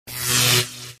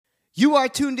You are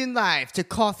tuned in live to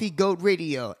Coffee Goat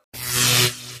Radio.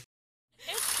 It's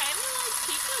kind of like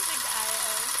Pico's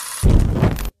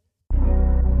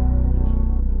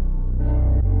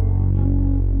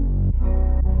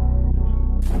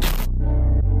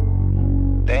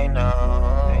IO. They know.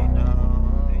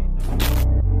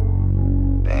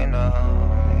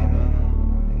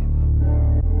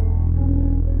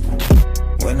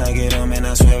 When I get home and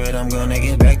I swear it, I'm gonna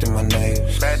get back to my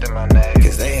neighbors.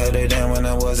 Cause they held it down when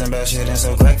I wasn't about shit and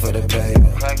so crack for the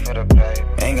paper.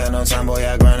 Ain't got no time, boy,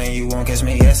 I grind and you won't catch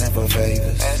me asking for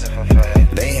favors.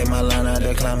 They hit my line out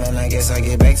the climb and I guess I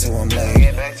get back to them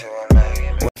later.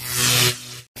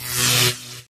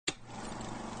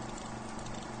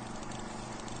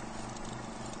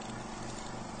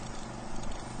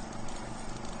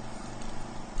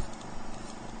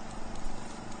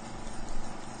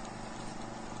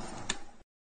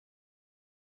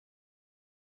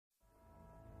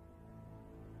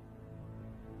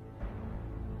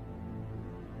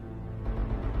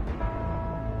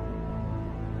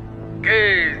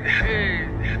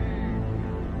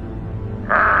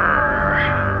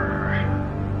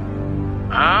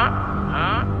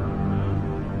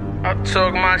 I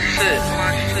talk my shit.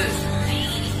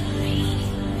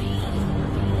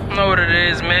 Know what it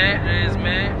is, man.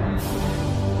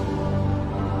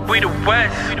 We the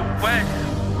West.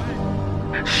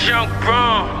 Young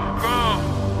Bron.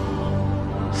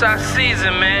 It's our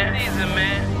season, man.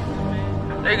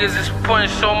 Niggas is putting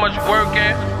so much work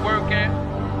in.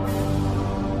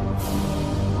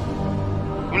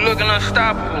 We looking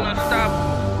unstoppable.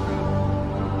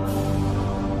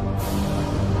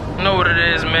 Know what it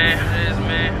is, man.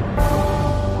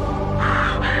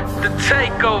 The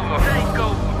takeover.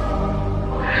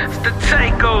 It's the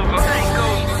takeover.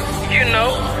 You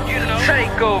know.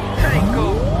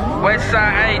 Takeover. West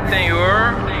side anything, you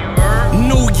heard?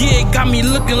 New year got me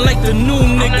looking like the new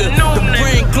nigga. The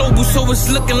brand global, so it's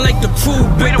looking like the crew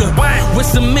bigger. With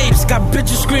some apes, got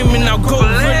bitches screaming out gold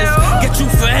winners. Get you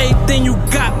for everything you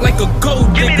got like a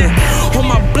gold digger. On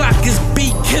my block is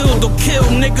be killed or kill,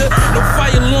 nigga. No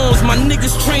fire alarms, my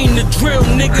niggas train to drill,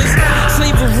 niggas.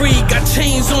 Slavery got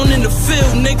chains on in the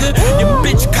field, nigga. Your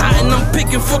bitch cotton, I'm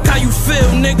picking, fuck how you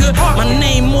feel, nigga. My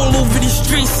name all over these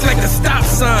streets like a stop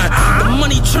sign. The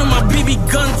money turn my BB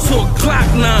gun to a Glock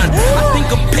 9. I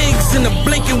think of pigs in the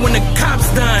blanket when the cops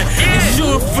dying. And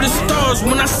shooting for the stars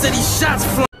when I said these shots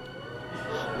fly.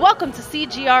 Welcome to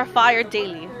CGR Fire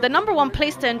Daily, the #1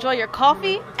 place to enjoy your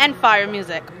coffee and fire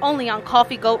music, only on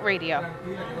Coffee Goat Radio.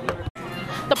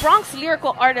 The Bronx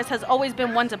lyrical artist has always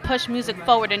been one to push music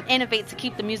forward and innovate to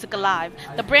keep the music alive.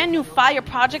 The brand new fire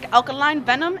project Alkaline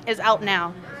Venom is out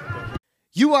now.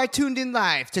 You are tuned in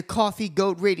live to Coffee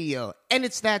Goat Radio, and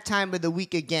it's that time of the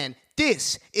week again.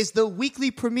 This is the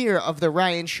weekly premiere of The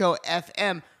Ryan Show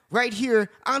FM, right here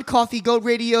on Coffee Goat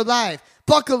Radio Live.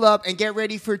 Buckle up and get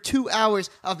ready for 2 hours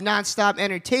of nonstop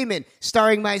entertainment,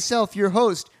 starring myself, your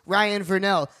host, Ryan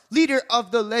Vernell, leader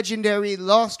of the legendary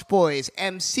Lost Boys,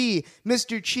 MC,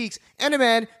 Mr. Cheeks, and a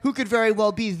man who could very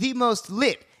well be the most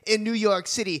lit in New York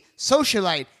City,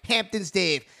 socialite, Hamptons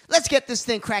Dave. Let's get this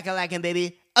thing crack-a-lackin',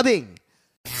 baby. A-bing.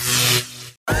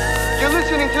 You're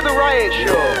listening to The Ryan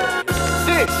Show.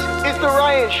 This is The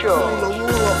Ryan Show.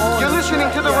 You're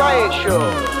listening to The Ryan Show.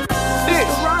 This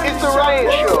is The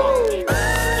Ryan Show.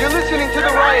 You're listening to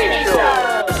The Ryan Show.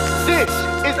 This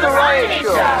is The Ryan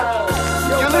Show.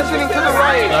 You're listening to The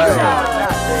Ryan Show.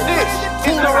 This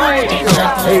is The Ryan Show.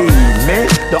 Hey man,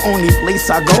 the only place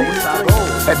I go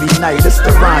every night is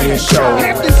The Ryan Show.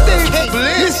 Hamptons Dave,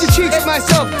 Mr. Cheeks, and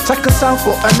myself. Check us out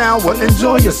for an hour,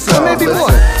 enjoy yourself. Maybe more.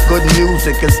 Listen, good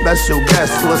music and special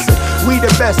guests. Listen, we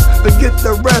the best, forget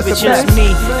the rest. It's just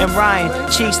me and Ryan,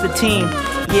 Cheeks the team.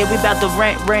 Yeah, we about to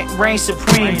reign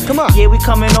supreme. Come on. Yeah, we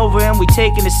coming over and we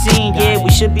taking the scene. Yeah,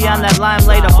 we should be on that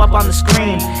limelight up on the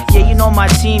screen. Yeah, you know my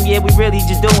team, yeah, we really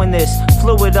just doing this.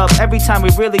 Flew it up every time we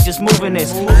really just moving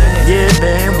this. Yeah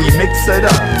man, we mix it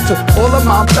up. To all of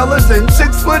my fellas and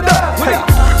chicks with up. Hey,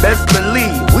 best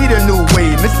believe, we the new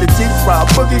wave. Mr. Cheeks, Rob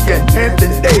Boogie and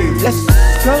Hampton Dave. Let's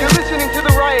go. You're listening to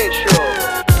The Ryan Show.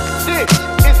 This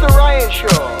is The Ryan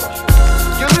Show.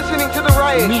 You're listening to The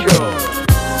Ryan Show.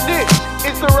 This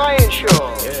is The Ryan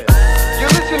Show. You're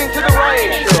listening to The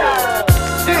Ryan Show.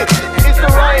 This is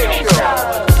The Ryan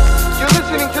Show. You're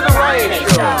listening to The Ryan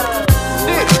Show.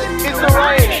 This is The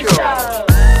Ryan Show.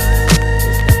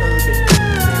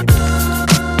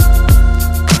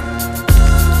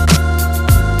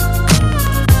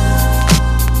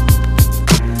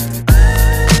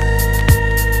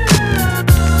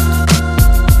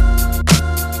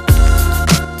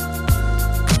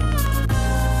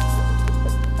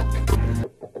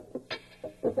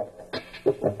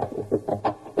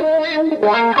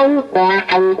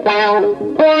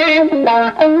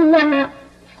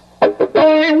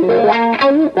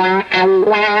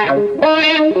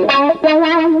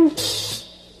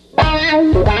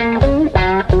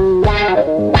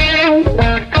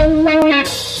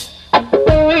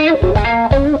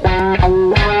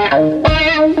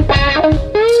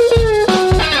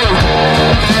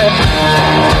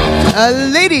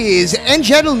 Ladies and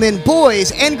gentlemen,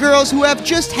 boys and girls who have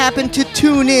just happened to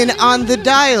tune in on the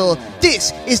dial,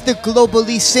 this is the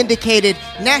globally syndicated,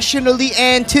 nationally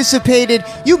anticipated.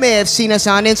 You may have seen us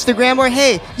on Instagram, or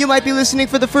hey, you might be listening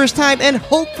for the first time and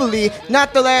hopefully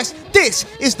not the last. This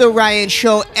is the Ryan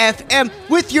Show FM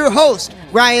with your host,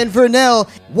 Ryan Vernell,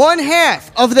 one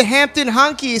half of the Hampton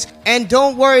Honkies. And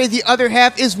don't worry, the other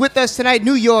half is with us tonight.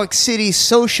 New York City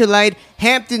socialite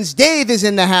Hamptons Dave is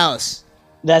in the house.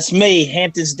 That's me,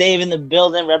 Hamptons Dave in the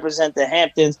building, represent the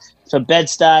Hamptons from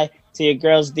Bed-Stuy to your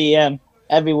girl's DM.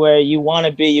 Everywhere you want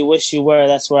to be, you wish you were,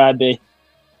 that's where I be.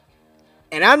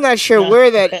 And I'm not sure where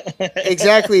that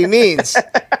exactly means.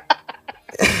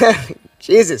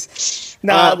 Jesus.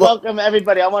 Welcome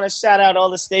everybody. I want to shout out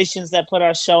all the stations that put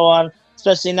our show on,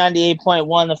 especially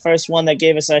 98.1, the first one that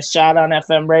gave us our shot on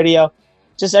FM radio.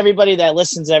 Just everybody that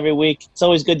listens every week. It's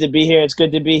always good to be here. It's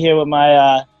good to be here with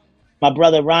my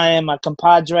brother Ryan, my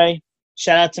compadre.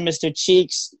 Shout out to Mr.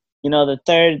 Cheeks, the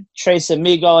third Trace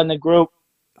Amigo in the group.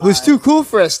 Who's too cool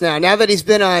for us now that he's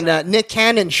been on Nick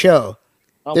Cannon's show.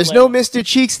 There's no Mr.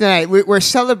 Cheeks tonight. We're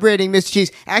celebrating Mr. Cheeks.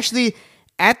 Actually,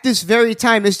 at this very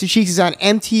time, Mr. Cheeks is on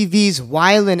MTV's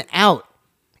Wildin' Out.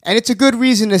 And it's a good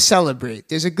reason to celebrate.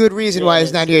 There's a good reason why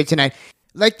he's not here tonight.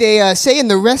 Like they say in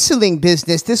the wrestling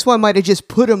business, this one might have just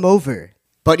put him over.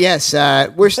 But yes,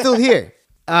 we're still here.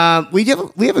 We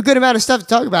have a good amount of stuff to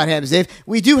talk about, Hams, Dave.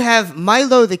 We do have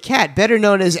Milo the Cat, better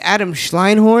known as Adam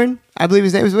Schleinhorn. I believe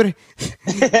his name is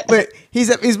but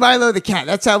he's Milo the Cat.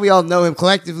 That's how we all know him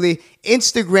collectively.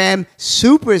 Instagram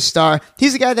superstar.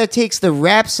 He's the guy that takes the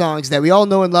rap songs that we all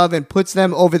know and love and puts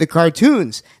them over the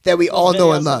cartoons that we all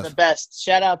know and love. The best.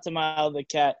 Shout out to Milo the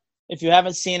Cat. If you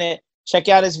haven't seen it, check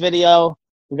out his video.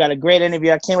 We got a great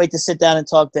interview. I can't wait to sit down and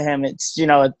talk to him.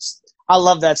 I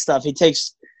love that stuff. He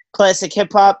takes classic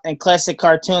hip-hop and classic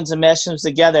cartoons and mash them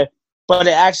together, but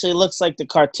it actually looks like the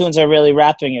cartoons are really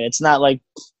rapping it. It's not like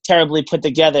terribly put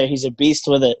together. He's a beast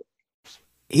with it.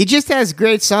 He just has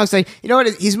great songs. Like, you know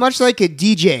what? He's much like a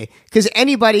DJ, because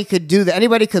anybody could do that.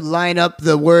 Anybody could line up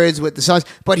the words with the songs,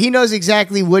 but he knows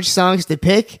exactly which songs to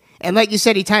pick. And like you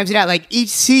said, he times it out. Like, each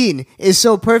scene is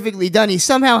so perfectly done. He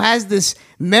somehow has this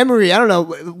memory. I don't know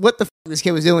what the this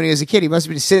kid was doing when he was a kid. He must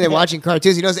have been sitting there watching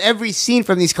cartoons. He knows every scene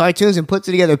from these cartoons and puts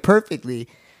it together perfectly.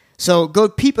 So go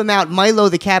peep him out, Milo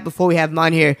the Cat, before we have him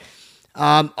on here.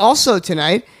 Also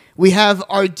tonight, we have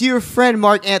our dear friend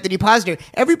Mark Anthony Posner.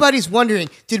 Everybody's wondering,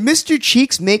 did Mr.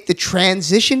 Cheeks make the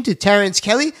transition to Terrence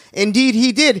Kelly? Indeed,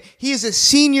 he did. He is a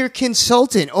senior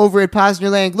consultant over at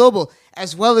Posnerland Global,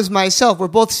 as well as myself. We're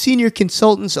both senior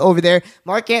consultants over there.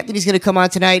 Mark Anthony's going to come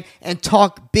on tonight and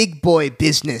talk big boy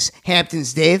business,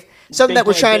 Hamptons, Dave. Something that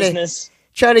we're trying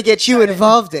to get you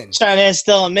involved in. Trying to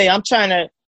instill in me. I'm trying to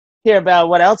hear about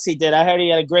what else he did. I heard he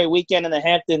had a great weekend in the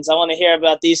Hamptons. I want to hear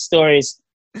about these stories.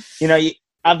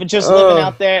 I've been just living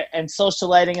out there and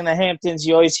socializing in the Hamptons.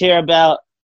 You always hear about,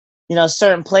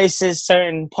 certain places,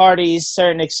 certain parties,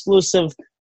 certain exclusive,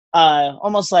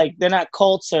 almost like they're not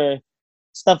cults or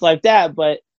stuff like that,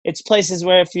 but it's places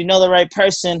where if you know the right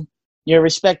person, you're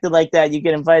respected like that, you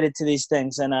get invited to these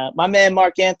things. And my man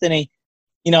Mark Anthony,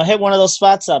 hit one of those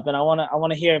spots up, and I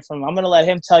want to hear it from him. I'm going to let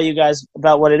him tell you guys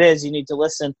about what it is. You need to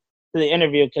listen to the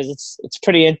interview because it's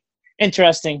pretty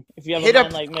interesting if you have a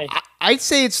mind like me. I'd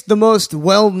say it's the most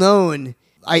well-known,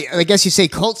 I guess you say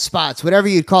cult spots, whatever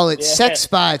you'd call it, sex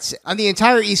spots on the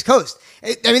entire East Coast.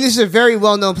 This is a very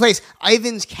well-known place.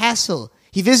 Ivan's Castle.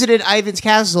 He visited Ivan's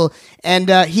Castle,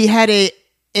 and he had a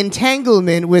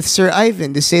entanglement with Sir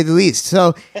Ivan, to say the least.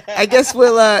 So I guess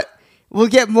we'll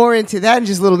get more into that in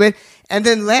just a little bit. And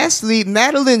then lastly,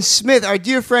 Madeline Smith, our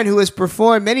dear friend who has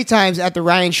performed many times at the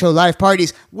Ryan Show live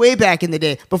parties way back in the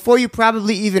day, before you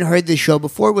probably even heard this show,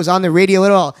 before it was on the radio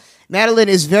at all. Madeline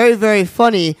is very, very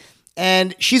funny,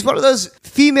 and she's one of those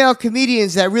female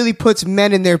comedians that really puts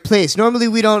men in their place. Normally,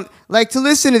 we don't like to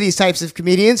listen to these types of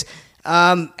comedians.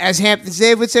 As Hamptons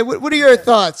Dave would say, what are your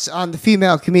thoughts on the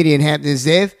female comedian, Hamptons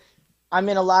Dave? I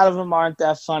mean, a lot of them aren't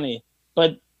that funny,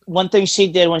 but one thing she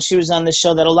did when she was on the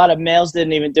show that a lot of males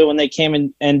didn't even do when they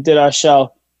came and did our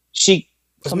show, she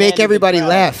make everybody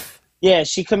laugh. Yeah,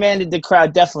 she commanded the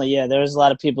crowd, definitely. Yeah, there was a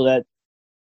lot of people that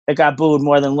got booed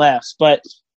more than laughs. But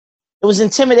it was an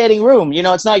intimidating room. You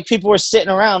know, it's not like people were sitting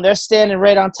around. They're standing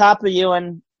right on top of you.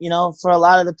 And, you know, for a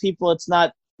lot of the people, it's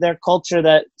not their culture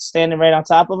that standing right on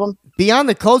top of them. Beyond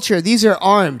the culture, these are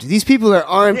armed. These people are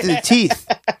armed to the teeth.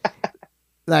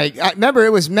 Like, I remember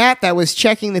it was Matt that was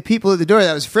checking the people at the door,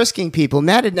 that was frisking people.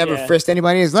 Matt had never frisked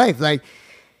anybody in his life. Like,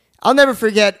 I'll never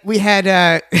forget, we had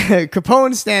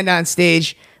Capone stand on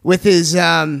stage with his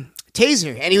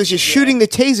taser, and he was just shooting the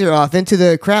taser off into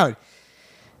the crowd.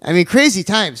 I mean, crazy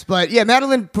times. But yeah,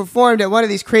 Madeline performed at one of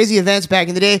these crazy events back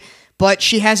in the day, but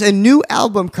she has a new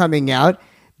album coming out,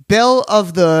 Belle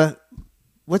of the...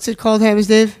 What's it called, Hammers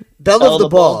Dave? Belle of the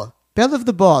Ball. Belle of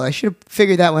the Ball. I should have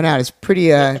figured that one out. It's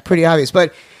pretty obvious.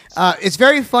 But it's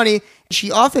very funny.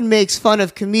 She often makes fun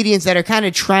of comedians that are kind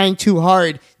of trying too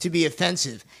hard to be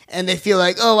offensive. And they feel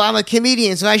like, oh, I'm a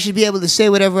comedian, so I should be able to say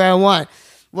whatever I want.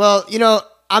 Well, you know,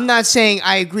 I'm not saying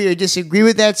I agree or disagree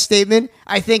with that statement.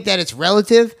 I think that it's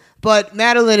relative. But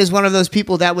Madeline is one of those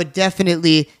people that would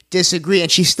definitely disagree. And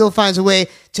she still finds a way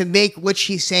to make what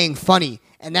she's saying funny.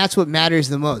 And that's what matters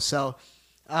the most. So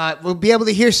we'll be able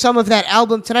to hear some of that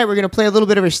album tonight. We're going to play a little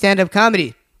bit of her stand-up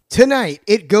comedy. Tonight,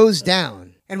 It Goes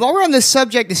Down. And while we're on the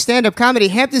subject of stand-up comedy,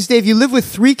 Hamptons Dave, you live with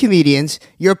 3 comedians.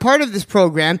 You're a part of this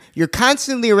program. You're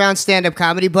constantly around stand-up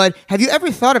comedy. But have you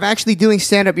ever thought of actually doing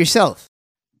stand-up yourself?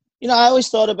 You know, I always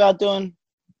thought about doing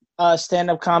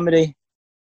stand-up comedy.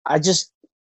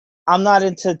 I'm not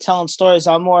into telling stories.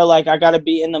 I'm more like I got to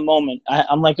be in the moment.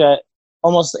 I'm like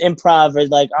almost improv or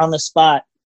like on the spot.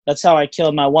 That's how I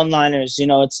kill my one-liners. You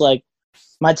know, it's like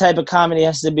my type of comedy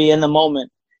has to be in the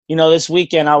moment. You know, this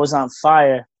weekend I was on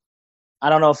fire. I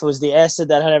don't know if it was the acid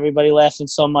that had everybody laughing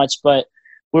so much, but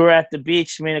we were at the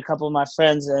beach, me and a couple of my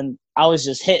friends, and I was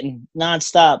just hitting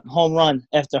nonstop, home run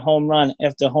after home run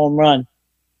after home run.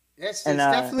 It's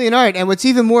definitely an art. And what's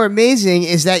even more amazing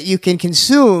is that you can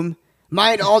consume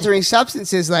mind-altering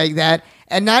substances like that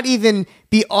and not even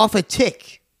be off a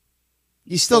tick.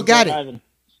 You still got it.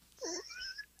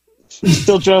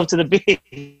 Still drove to the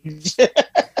beach.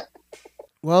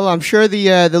 Well, I'm sure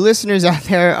the listeners out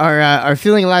there are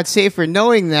feeling a lot safer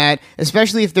knowing that,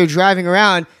 especially if they're driving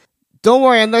around. Don't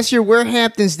worry, unless you're where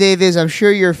Hamptons Dave is, I'm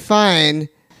sure you're fine.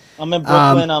 I'm in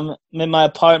Brooklyn. I'm in my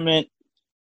apartment,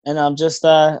 and I'm just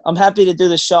I'm happy to do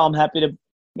the show. I'm happy to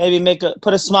maybe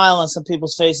put a smile on some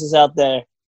people's faces out there,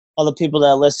 all the people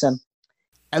that listen.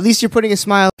 At least you're putting a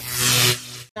smile.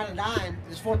 Out of 9,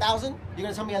 there's 4,000. You're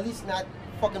gonna tell me at least not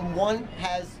fucking one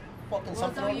has fucking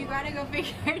something. So you gotta go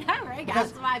figure it out, right?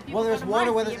 That's why people. Whether it's one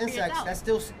or whether it's insects, that's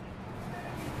still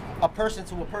a person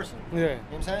to a person. Yeah. You know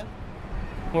what I'm saying?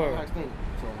 Word. Well,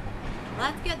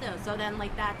 that's good though. So then,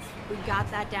 like, we got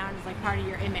that down as like part of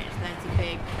your image. That's a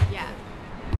big, yeah.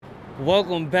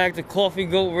 Welcome back to Coffee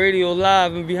Goat Radio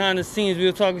Live, and behind the scenes we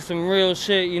were talking some real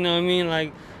shit, you know what I mean?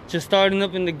 Like, just starting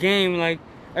up in the game, like,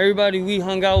 everybody we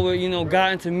hung out with, you know,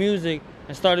 got into music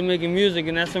and started making music,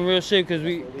 and that's some real shit because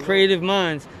we creative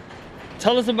minds.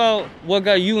 Tell us about what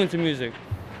got you into music.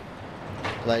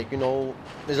 Like, you know,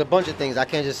 there's a bunch of things. I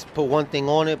can't just put one thing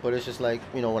on it, but it's just like,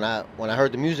 you know, when I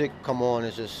heard the music come on,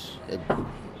 it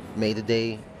made the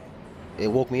day. It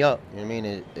woke me up. You know what I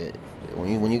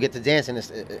mean? When you get to dancing,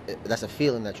 that's a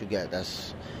feeling that you get.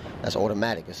 That's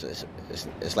automatic.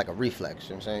 It's like a reflex.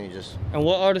 You know what I'm saying? You just. And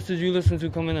what artists did you listen to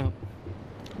coming up?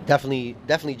 Definitely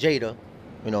Jada.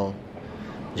 You know,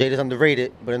 Jada's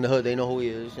underrated, but in the hood they know who he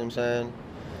is. You know what I'm saying?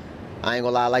 I ain't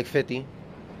gonna lie, I like 50. You know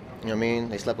what I mean?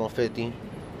 They slept on 50.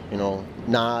 You know,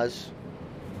 Nas.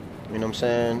 You know what I'm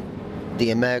saying?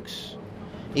 DMX.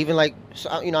 Even like,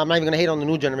 you know, I'm not even gonna hate on the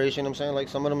new generation. You know what I'm saying? Like,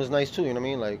 some of them is nice too. You know what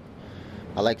I mean? Like,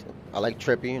 I like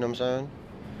Trippy. You know what I'm saying?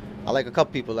 I like a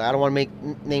couple people. Like, I don't want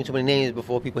to name too many names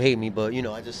before people hate me, but you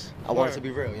know, I want it to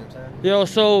be real. You know what I'm saying? Yo,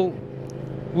 so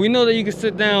we know that you can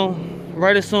sit down,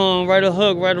 write a song, write a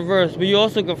hook, write a verse, but you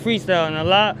also can freestyle, and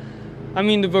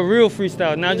the real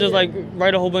freestyle, not just like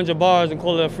write a whole bunch of bars and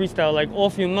call it a freestyle, like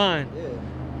off your mind. Yeah.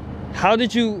 How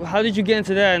did you get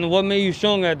into that, and what made you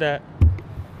strong at that?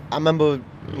 I remember,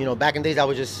 you know, back in days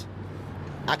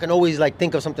I can always like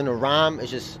think of something to rhyme.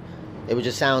 It would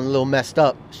just sound a little messed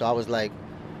up. So I was like,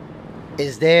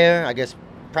 it's there. I guess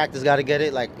practice got to get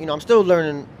it. Like, you know, I'm still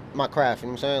learning my craft. You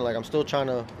know what I'm saying? Like, I'm still trying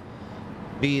to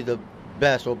be the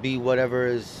best or be whatever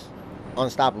is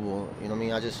unstoppable. You know what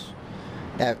I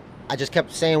mean? I just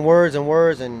kept saying words,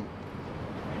 and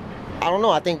I don't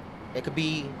know. I think it could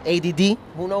be ADD.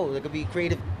 Who knows? It could be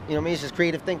creative. You know what I mean? It's just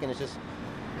creative thinking.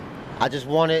 I just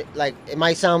want it. Like, it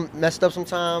might sound messed up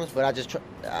sometimes, but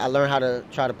I learned how to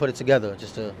try to put it together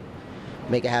just to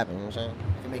make it happen. You know what I'm saying?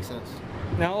 If it makes sense.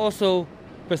 Now, also,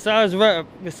 besides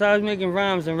making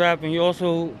rhymes and rapping, you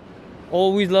also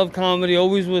always loved comedy,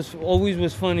 always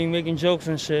was funny, making jokes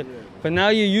and shit. Yeah. But now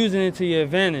you're using it to your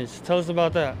advantage. Tell us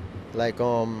about that. Like,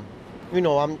 I'm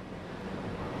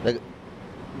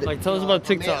like, tell us about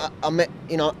TikTok. I'm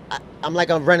like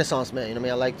a Renaissance man. You know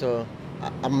what I mean?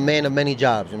 I'm a man of many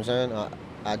jobs. You know what I'm saying?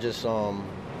 I just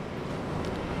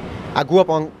I grew up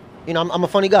on, I'm a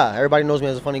funny guy. Everybody knows me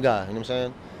as a funny guy. You know what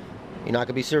I'm saying? I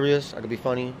could be serious. I could be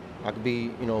funny. I could be,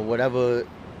 whatever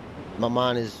my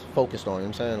mind is focused on. You know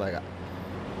what I'm saying? Like,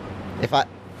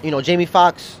 if Jamie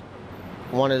Foxx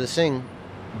wanted to sing,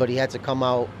 but he had to come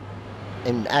out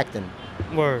and acting.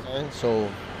 Word. You know so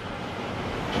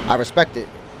I respect it.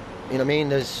 You know what I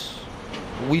mean?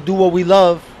 We do what we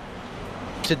love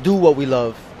to do what we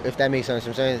love, if that makes sense.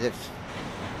 You know what I'm saying? If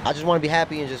I just want to be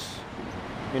happy and just,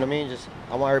 you know what I mean?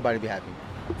 I want everybody to be happy.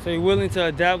 So you're willing to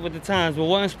adapt with the times, but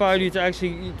what inspired you to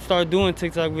actually start doing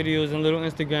TikTok videos and little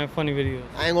Instagram funny videos?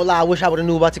 I ain't gonna lie, I wish I would've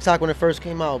knew about TikTok when it first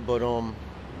came out, but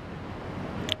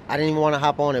I didn't even want to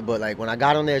hop on it, but like when I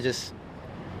got on there,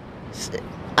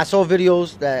 I saw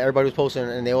videos that everybody was posting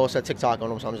and they all said TikTok on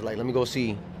them, so I'm just like, let me go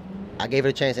see. I gave it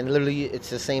a chance, and literally it's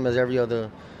the same as every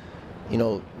other,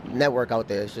 network out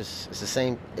there. It's the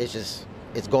same. It's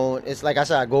like I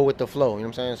said, I go with the flow. You know what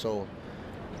I'm saying? So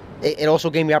it also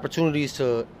gave me opportunities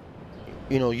to,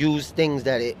 use things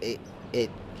that it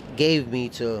gave me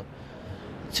to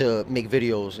make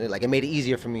videos. Like, it made it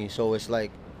easier for me. So it's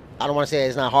like, I don't want to say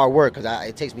it's not hard work, because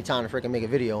it takes me time to freaking make a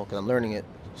video, because I'm learning it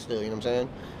still. You know what I'm saying?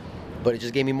 But it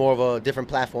just gave me more of a different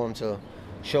platform to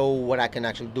show what I can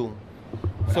actually do.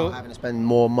 Without having to spend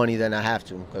more money than I have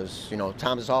to, because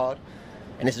times is hard,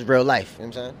 and this is real life. You know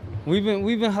what I'm saying?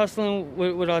 We've been hustling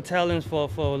with our talents for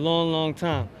a long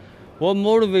time. What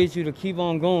motivates you to keep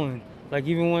on going? Like,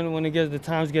 even when the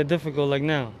times get difficult, like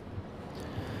now.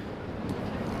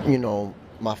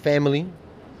 My family,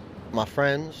 my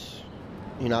friends.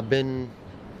 I've been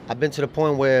to the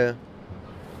point where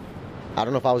I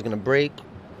don't know if I was gonna break,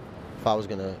 if I was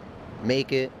gonna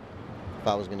make it, if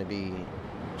I was gonna be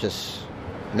just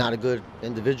not a good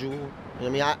individual. You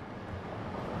know what I mean?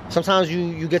 Sometimes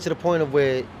you get to the point of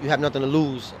where you have nothing to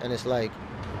lose, and it's like,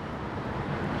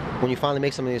 when you finally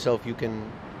make something of yourself, you can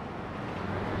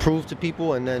prove to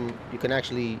people, and then you can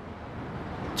actually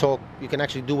talk, you can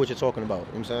actually do what you're talking about. You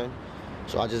know what I'm saying?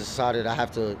 So I just decided I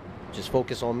have to just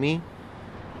focus on me,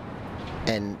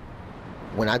 and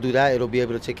when I do that, it'll be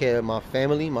able to take care of my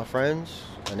family, my friends,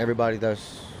 and everybody that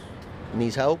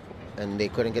needs help and they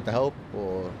couldn't get the help,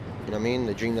 or you know what I mean,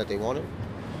 the dream that they wanted.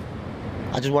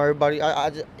 I just want everybody.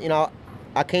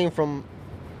 I came from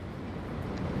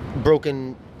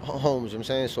broken homes. You know what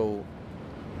I'm saying? So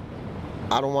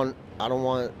I don't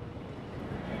want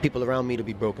people around me to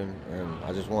be broken, and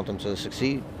I just want them to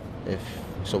succeed.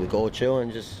 So we go chill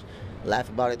and just laugh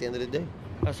about it at the end of the day.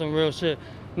 That's some real shit.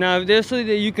 Now, if there's something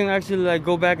that you can actually like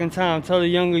go back in time, tell the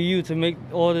younger you to make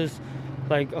all this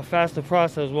like a faster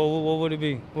process, what would it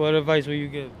be? What advice would you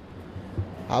give?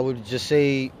 I would just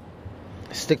say,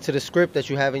 stick to the script that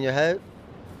you have in your head,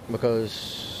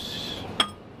 because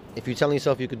if you're telling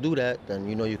yourself you could do that, then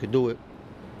you know you could do it.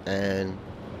 And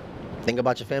think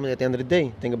about your family at the end of the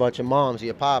day. Think about your moms,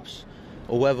 your pops,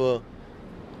 or whoever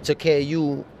took care of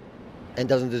you and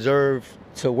doesn't deserve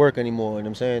to work anymore. You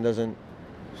know what I'm saying?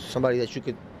 Somebody that you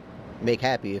could make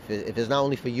happy. If it's not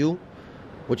only for you,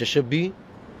 which it should be,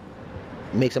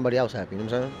 make somebody else happy. You know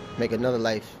what I'm saying? Make another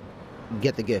life.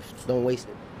 Get the gift. Don't waste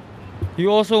it.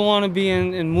 You also want to be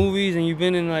in movies, and you've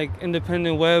been in like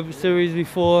independent web series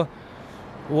before.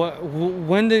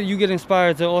 When did you get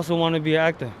inspired to also want to be an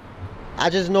actor? I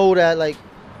just know that, like,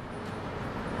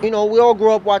 we all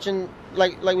grew up watching,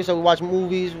 like we said, we watch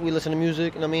movies, we listen to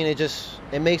music, and I mean,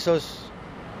 it makes us,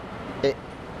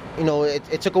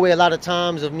 it took away a lot of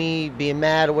times of me being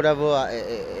mad or whatever.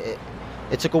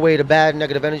 It took away the bad,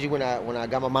 negative energy when I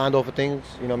got my mind off of things.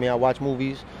 You know what I mean? I watch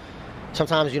movies.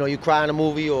 Sometimes, you cry in a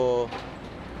movie, or,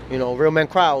 real men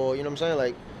cry, or, you know what I'm saying?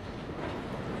 Like,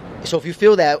 so if you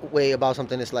feel that way about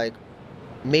something, it's like,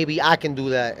 maybe I can do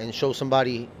that and show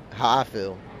somebody how I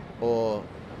feel, or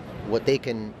what they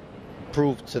can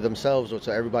prove to themselves or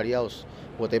to everybody else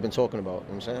what they've been talking about.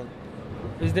 You know what I'm saying?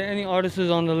 Is there any artists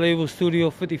on the label Studio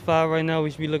 55 right now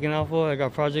we should be looking out for? I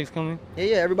got projects coming?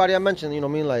 Yeah, everybody I mentioned, you know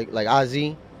what I mean? Like Ozzy,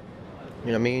 you know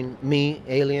what I mean? Me,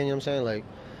 Alien, you know what I'm saying? Like,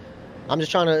 I'm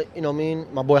just trying to, you know what I mean?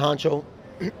 My boy Honcho.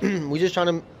 We just trying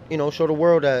to, show the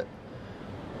world that,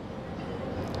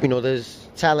 there's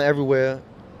talent everywhere,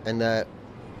 and the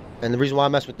reason why I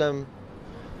mess with them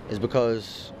is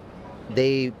because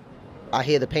I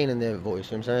hear the pain in their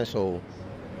voice, you know what I'm saying? So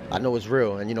I know it's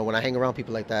real. And, when I hang around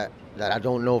people like that I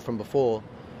don't know from before,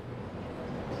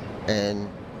 and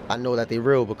I know that they're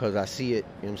real because I see it. You know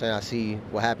what I'm saying? I see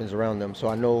what happens around them, so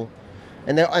I know,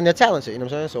 and they're talented. You know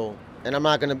what I'm saying? So, and I'm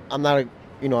not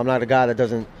a guy that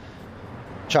doesn't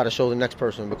try to show the next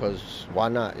person because why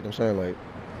not? You know what I'm saying? Like,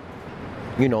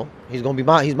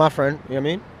 he's my friend. You know what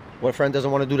I mean? What friend doesn't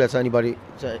want to do that to anybody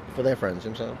for their friends?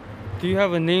 You know what I'm saying? Do you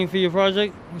have a name for your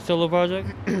project, your solo project?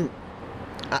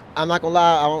 I'm not gonna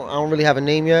lie, I don't really have a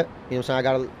name yet. You know what I'm saying? I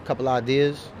got a couple of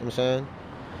ideas. You know what I'm saying?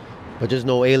 But just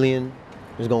no alien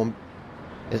is going.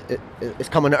 It's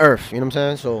coming to Earth. You know what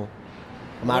I'm saying? So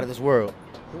I'm out of this world.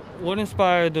 What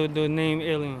inspired the name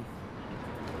Alien?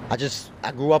 I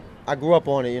grew up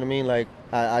on it. You know what I mean? Like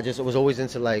I just was always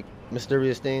into like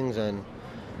mysterious things, and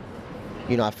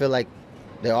I feel like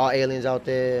there are aliens out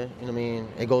there. You know what I mean?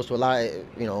 It goes to a lot.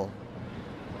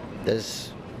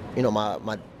 There's,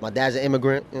 my dad's an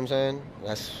immigrant. You know what I'm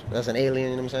saying? That's an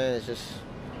alien. You know what I'm saying?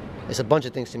 It's a bunch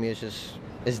of things to me.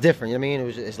 It's different. You know what I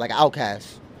mean? It's like an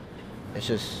outcast. It's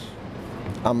just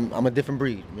I'm a different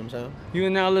breed. You know what I'm saying? You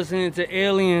are now listening to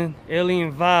Alien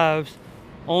Vibes,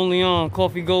 only on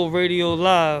Coffee Gold Radio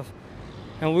Live.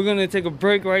 And we're gonna take a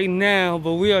break right now,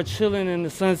 but we are chilling in the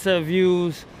sunset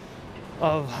views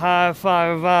of High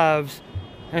Fire Vibes,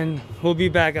 and we'll be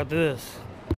back after this.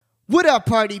 What up,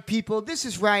 party people? This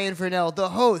is Ryan Vernell, the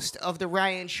host of The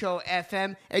Ryan Show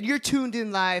FM, and you're tuned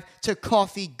in live to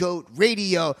Coffee Goat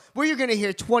Radio, where you're going to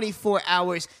hear 24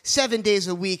 hours, 7 days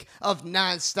a week of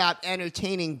nonstop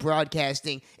entertaining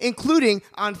broadcasting, including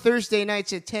on Thursday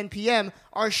nights at 10 p.m.,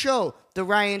 our show, The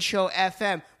Ryan Show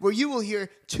FM, where you will hear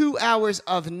 2 hours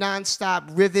of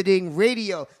nonstop riveting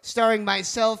radio, starring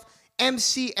myself,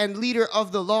 MC and leader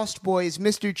of the Lost Boys,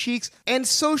 Mr. Cheeks, and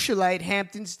socialite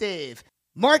Hamptons Dave.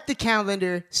 Mark the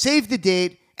calendar, save the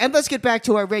date, and let's get back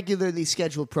to our regularly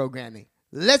scheduled programming.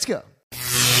 Let's go.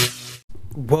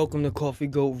 Welcome to Coffee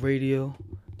Goat Radio,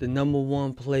 the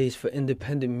 #1 place for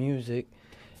independent music,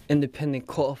 independent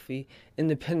coffee,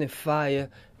 independent fire,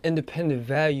 independent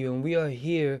value. And we are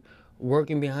here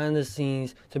working behind the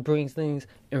scenes to bring things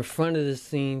in front of the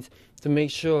scenes to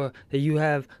make sure that you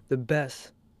have the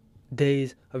best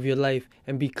days of your life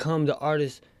and become the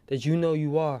artist that you know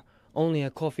you are. Only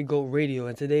at Coffee Goat Radio.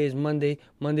 And today is Monday.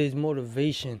 Monday's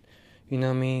motivation. You know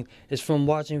what I mean? It's from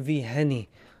watching V. Henny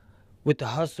with the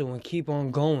hustle and keep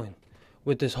on going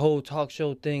with this whole talk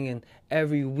show thing, and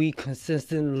every week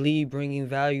consistently bringing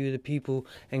value to people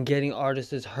and getting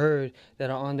artists heard that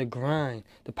are on the grind.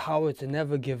 The power to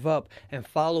never give up and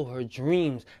follow her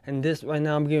dreams. And this right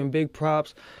now, I'm giving big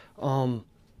props. And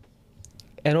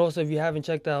also, if you haven't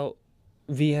checked out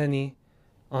V. Henny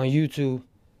on YouTube,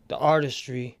 the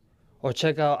artistry, or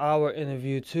check out our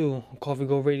interview too, Coffee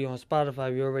Go Radio on Spotify.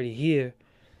 If you're already here,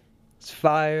 it's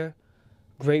fire,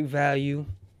 great value.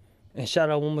 And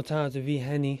shout out one more time to V.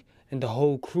 Henny and the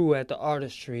whole crew at the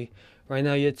artistry. Right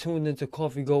now you're tuned into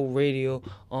Coffee Go Radio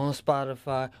on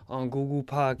Spotify, on Google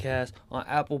Podcasts, on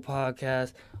Apple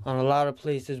Podcasts, on a lot of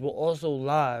places. We're also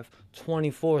live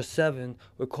 24/7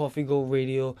 with Coffee Go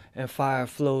Radio and Fire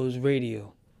Flows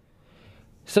Radio.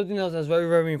 Something else that's very,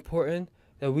 very important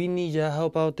that we need your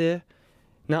help out there.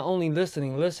 Not only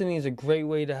listening is a great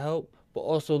way to help, but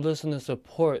also listener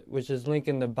support, which is linked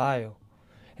in the bio.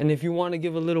 And if you want to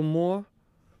give a little more,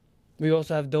 we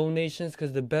also have donations,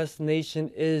 because the best nation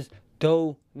is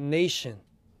donation.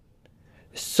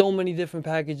 So many different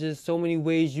packages, so many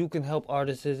ways you can help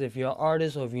artists. If you're an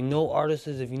artist, or if you know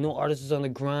artists on the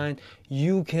grind,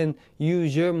 you can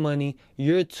use your money,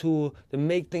 your tool to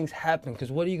make things happen.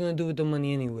 Because what are you going to do with the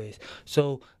money anyways?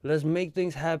 So let's make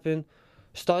things happen.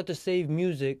 Start to save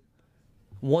music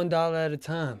 $1 at a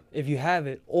time, if you have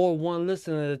it, or one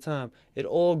listen at a time. It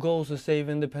all goes to save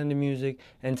independent music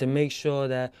and to make sure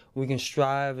that we can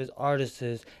strive as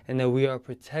artists and that we are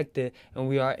protected and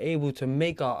we are able to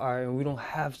make our art and we don't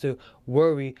have to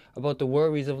worry about the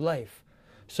worries of life.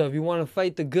 So if you want to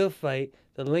fight the good fight,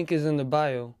 the link is in the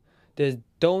bio. There's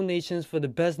donations for the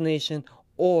best nation,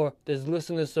 or there's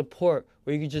listener support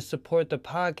where you can just support the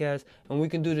podcast and we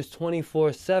can do this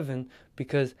 24/7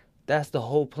 because that's the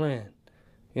whole plan.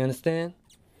 You understand?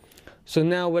 So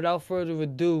now, without further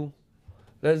ado,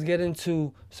 let's get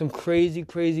into some crazy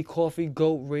Coffee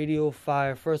Goat Radio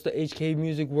fire. First, the HK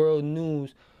Music World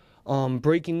News,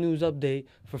 breaking news update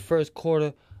for first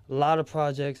quarter. A lot of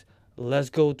projects. Let's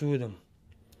go through them.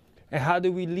 And how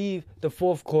did we leave the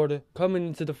fourth quarter? Coming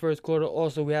into the first quarter,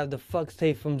 also, we have the Fucks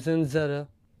tape from Zenzetta,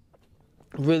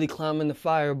 really climbing the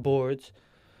fireboards.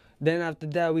 Then after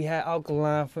that, we had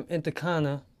Alkaline from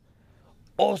Intercana,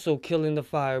 also killing the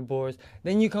fireboards.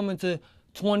 Then you come into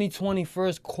 2020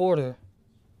 first quarter.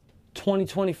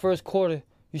 2020 first quarter.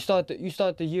 You start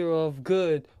the year off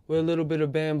good with a little bit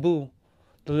of Bamboo,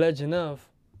 the legend of.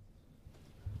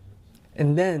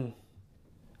 And then,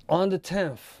 on the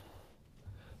 10th,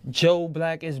 Joe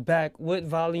Black is back with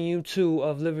Volume 2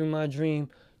 of Living My Dream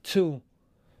 2.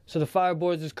 So the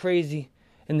Fireboards is crazy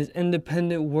in this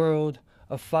independent world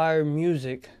of fire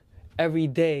music every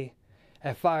day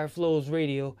at Fire Flows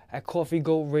Radio, at Coffee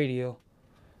Goat Radio.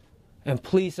 And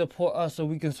please support us so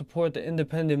we can support the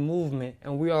independent movement.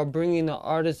 And we are bringing the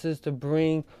artists to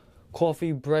bring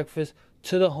coffee, breakfast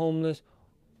to the homeless.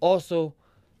 Also,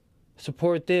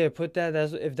 support there. Put that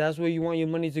as if that's where you want your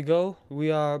money to go.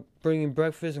 We are bringing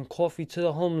breakfast and coffee to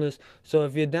the homeless. So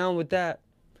if you're down with that,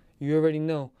 you already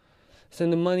know.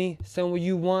 Send the money, send what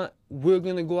you want. We're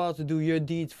going to go out to do your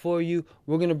deeds for you.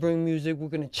 We're going to bring music. We're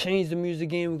going to change the music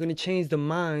game. We're going to change the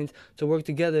minds to work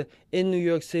together in New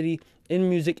York City, in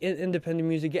music, in independent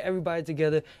music. Get everybody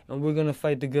together, and we're going to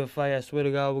fight the good fight. I swear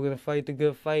to God, we're going to fight the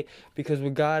good fight, because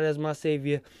with God as my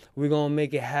savior, we're going to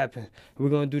make it happen. We're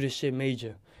going to do this shit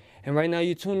major. And right now,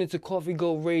 you're tuned into Coffee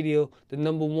Goat Radio, the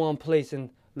 #1 place, and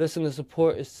listener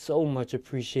support is so much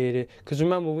appreciated. Because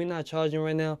remember, we're not charging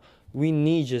right now. We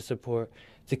need your support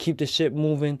to keep the shit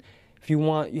moving. If you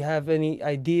have any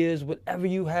ideas, whatever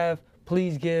you have,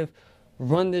 please give.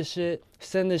 Run this shit,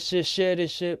 send this shit, share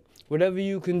this shit, whatever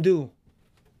you can do.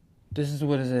 This is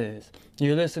what it is.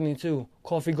 You're listening to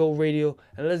Coffee Goat Radio,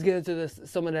 and let's get into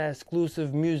some of that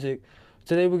exclusive music.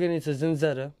 Today we're getting into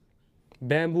Zinzetta,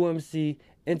 Bamboo MC,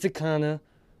 Intercana,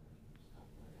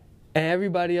 and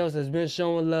everybody else that's been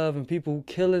showing love and people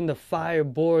killing the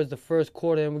Fireboards the first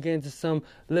quarter. And we're getting to some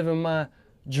Living My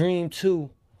Dream 2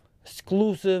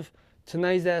 exclusive.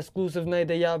 Tonight's that exclusive night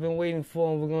that y'all been waiting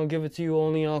for, and we're going to give it to you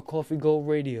only on Coffee Goat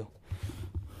Radio.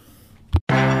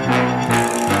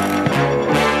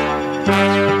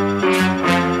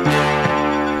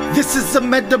 This is a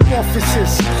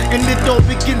metamorphosis, and it all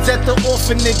begins at the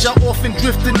orphanage. I often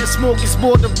drift in the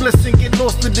smorgasbord of bliss and get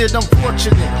lost in it.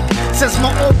 Unfortunate, says my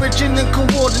origin and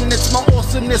coordinates. My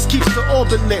awesomeness keeps the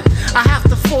orbit lit. I have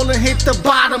to fall and hit the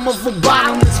bottom of a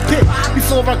bottomless pit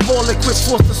before I call it quits.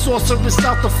 Force the sorceress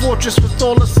out the fortress with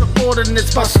all the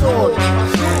subordinates by sword.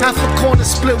 Half a corner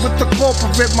split with the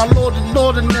corporate. My lord and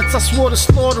ordinance, I swore to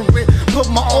slaughter it. Put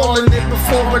my all in it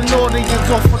before an audience.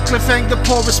 Off a cliffhanger,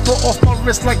 porous, put off my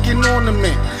wrist like an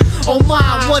ornament. Oh my,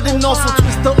 what an awful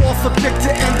twist, the author picked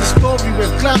to end the story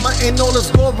with. Glamour in all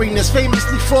its goriness,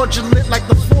 famously fraudulent like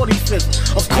the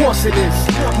 45th. Of course it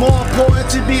is, more important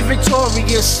to be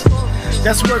victorious.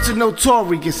 That's word to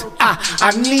notorious.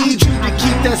 I need you to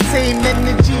keep that same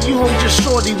energy you hold your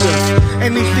shorty with.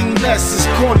 Anything less is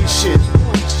corny shit.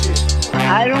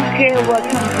 I don't care what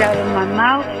comes out of my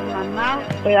mouth,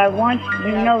 but I want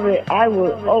you to know that I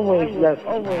will always love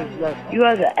you. You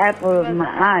are the apple of my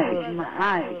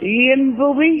eye. Do you hear me,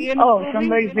 booby? Oh,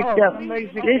 somebody picked up.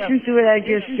 Listen to what I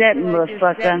just said,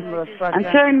 motherfucker. I'm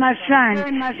telling my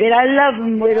son that I love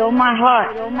him with all my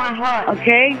heart.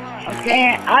 Okay?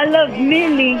 And I love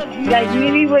Millie like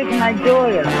Millie was my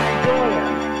daughter.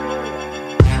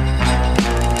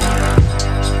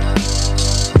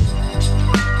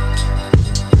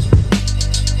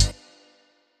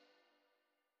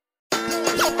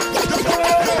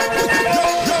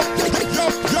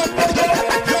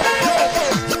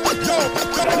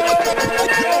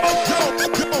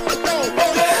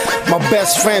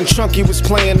 Best friend Chunky was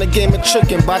playing the game of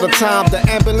chicken. By the time the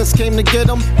ambulance came to get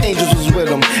him, angels was with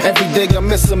him. Every day I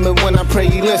miss him, and when I pray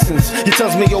he listens. He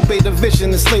tells me obey the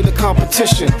vision and slay the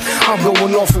competition. I'm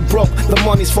going off and broke, the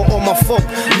money's for all my folk.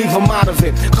 Leave him out of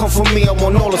it, come for me, I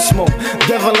want all the smoke.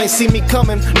 Devil ain't see me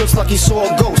coming, looks like he saw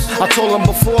a ghost. I told him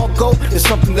before I go, there's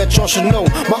something that y'all should know.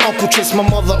 My uncle chased my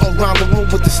mother around the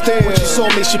room with the stairs. When she saw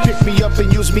me, she picked me up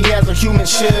and used me as a human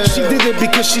shield. She did it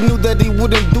because she knew that he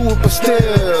wouldn't do it, but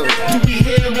still. We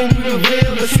here when we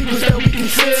reveal the secrets that we can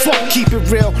feel. Fuck, keep it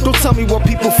real. Don't tell me what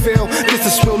people feel. This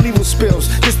is real evil spills.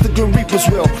 This the Grim Reaper's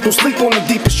will. Don't sleep on the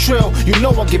deepest trail. You know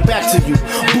I'll get back to you.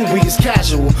 Booby is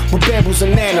casual, but Bamboo's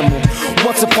an animal.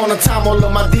 Once upon a time, all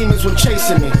of my demons were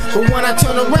chasing me. But when I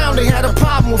turned around, they had a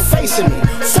problem with facing me.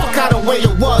 Fuck how the way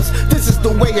it was. This is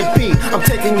the way it be. I'm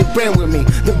taking your brain with me,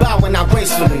 then bowing out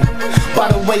gracefully.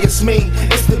 By the way, it's me.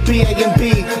 It's the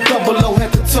B.A.M.B. Double O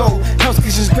head to toe.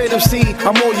 Husky's just great MC.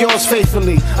 I'm all yours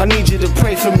faithfully. I need you to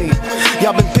pray for me.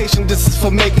 Y'all been patient, this is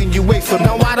for making you wait for me.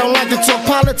 Now I don't like to talk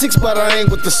politics, but I ain't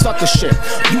with the sucker shit.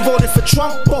 You voted for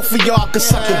Trump, both of y'all can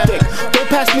suck a dick. Don't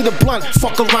pass me the blunt,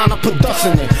 fuck around, I put dust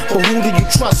in it. But who do you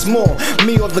trust more,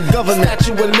 me or the government?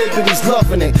 Statue of Liberty's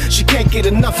loving it, she can't get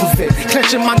enough of it.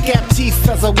 Clenching my gap teeth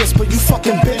as I whisper, you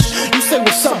fucking bitch. You say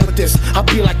what's up with this, I'll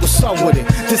be like what's up with it.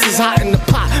 This is hot in the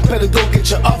pot, better go get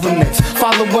your oven mitts.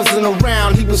 Father wasn't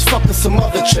around, he was fucking some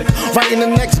other chick. Right in the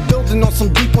next building on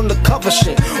some deep undercover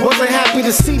shit. Wasn't happy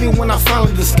to see me when I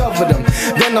finally discovered him.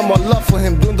 Then my love for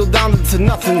him dwindled down into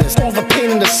nothingness. All the pain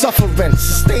and the suffering,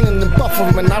 sustaining and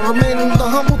buffering. I remain in the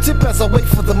humble tip as I wait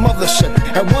for the mothership.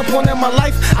 At one point in my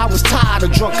life, I was tired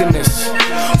of drunkenness.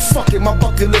 Fuck it, my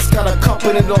bucket list got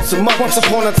accompanied on some other. Once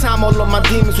upon a time, all of my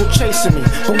demons were chasing me.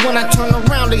 But when I turned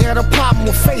around, they had a problem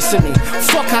with facing me.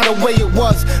 Fuck how the way it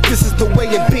was, this is the way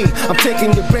it be. I'm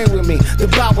taking your brain with me, the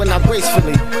bowing out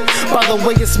gracefully. By the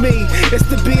way, it's me, it's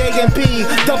the B-A-M-B,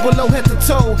 double O head to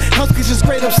toe. Health Kitchen's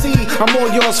great MC, I'm all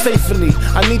yours faithfully.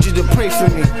 I need you to pray for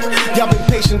me. Y'all been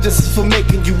patient, this is for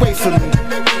making you wait for me.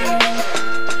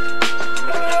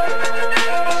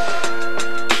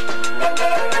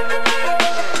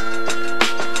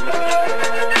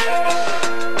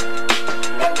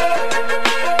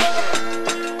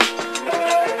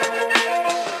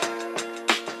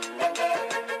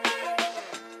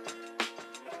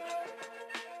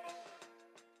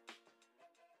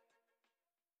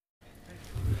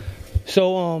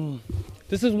 So,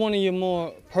 this is one of your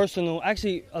more personal,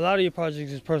 actually a lot of your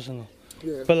projects is personal.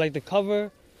 Yeah. But like the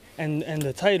cover and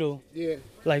the title, Yeah.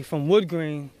 like from wood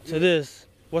grain to this,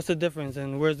 what's the difference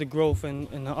and where's the growth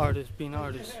in the artist, being an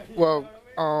artist? Well,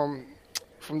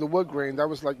 from the wood grain, that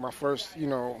was like my first,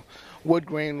 wood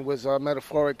grain was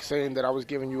metaphoric, saying that I was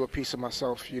giving you a piece of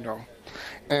myself,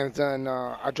 And then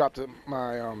I dropped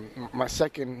my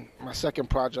second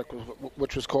project,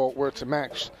 which was called Word to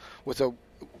Max, was a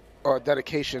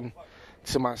dedication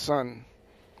to my son,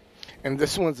 and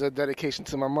this one's a dedication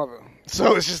to my mother.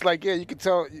 So it's just like, yeah, you can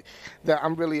tell that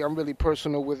I'm really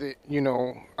personal with it.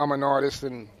 I'm an artist,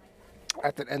 and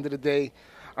at the end of the day,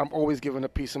 I'm always giving a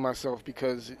piece of myself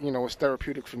because it's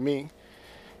therapeutic for me,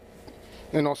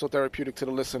 and also therapeutic to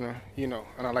the listener. And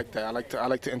I like that. I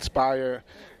like to inspire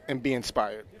and be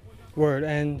inspired. Word.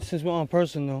 And since we're on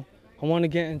personal, I want to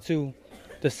get into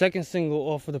the second single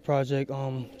off of the project,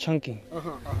 Chunky.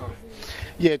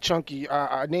 Yeah, Chunky.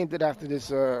 I named it after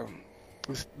this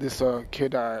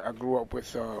kid I grew up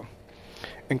with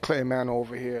in Clinton Manor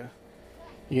over here.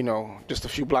 Just a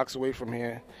few blocks away from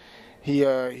here.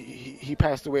 He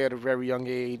passed away at a very young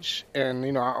age, and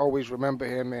I always remember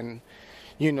him. And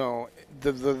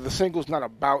the single's not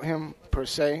about him per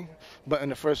se, but in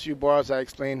the first few bars I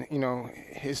explain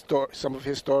his story, some of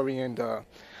his story, and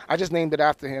I just named it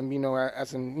after him,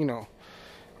 as an,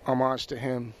 homage to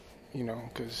him,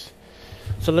 because...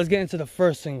 So let's get into the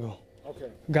first single.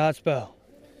 Okay. Godspell.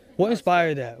 What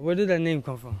inspired that? Where did that name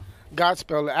come from?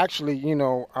 Godspell, actually,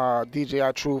 DJ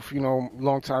iTruth,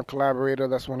 longtime collaborator,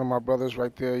 that's one of my brothers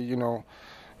right there,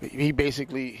 He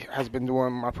basically has been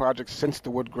doing my projects since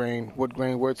the Wood Grain,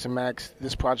 Word to Max,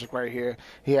 this project right here.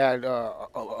 He had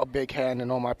a big hand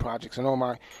in all my projects and all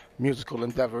my musical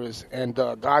endeavors. And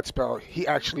Godspell, he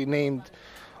actually named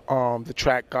the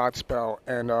track Godspell.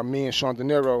 And me and Sean De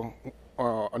Niro,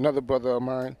 another brother of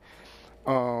mine,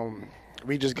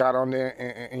 we just got on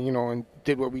there and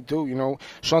did what we do.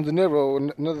 Sean De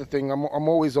Niro, another thing, I'm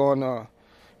always on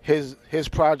his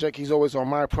project. He's always on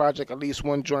my project, at least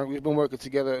one joint. We've been working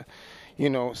together,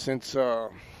 since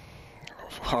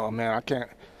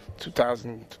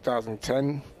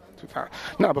 2010.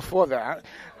 No, before that.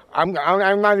 I'm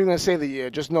not even gonna say the year.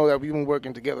 Just know that we've been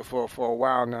working together for a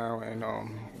while now, and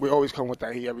we always come with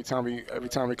that heat every time we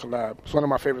collab. It's one of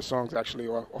my favorite songs actually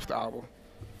off the album.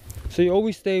 So you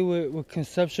always stay with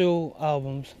conceptual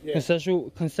albums, Yeah.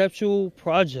 conceptual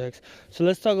projects. So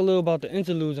let's talk a little about the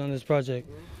interludes on this project.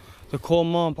 The Call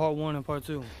Mom Part 1 and Part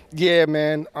 2. Yeah,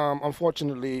 man.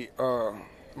 Unfortunately,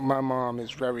 my mom is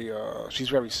she's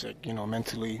very sick,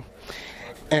 mentally.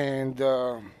 And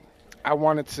I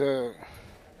wanted to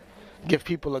give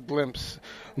people a glimpse.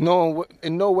 No,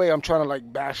 in no way I'm trying to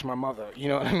bash my mother. You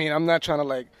know what I mean? I'm not trying to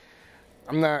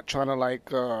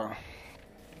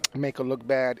make her look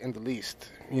bad in the least.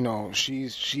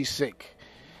 She's sick,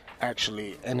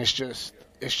 actually, and it's just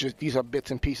these are bits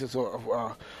and pieces of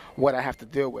what I have to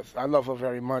deal with. I love her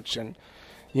very much, and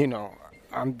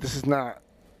this is not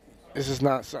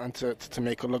something to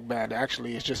make her look bad.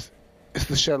 Actually, it's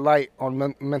to shed light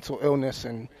on mental illness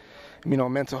and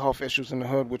mental health issues in the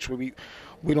hood, which we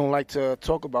don't like to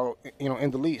talk about,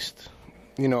 in the least.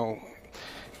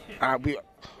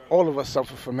 All of us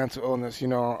suffer from mental illness,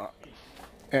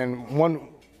 and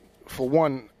for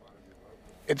one,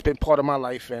 it's been part of my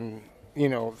life, and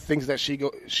things that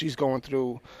she's going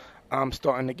through, I'm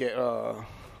starting to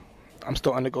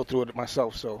go through it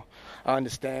myself. So I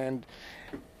understand,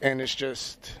 and it's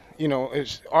just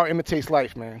art imitates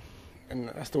life, man, and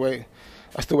that's the way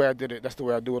That's the way I did it. That's the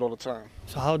way I do it all the time.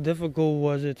 So how difficult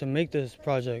was it to make this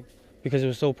project? Because it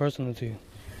was so personal to you.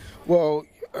 Well,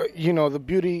 you know, the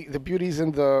beauty's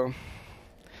in the,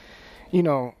 you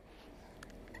know,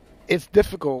 it's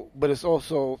difficult, but it's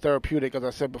also therapeutic, as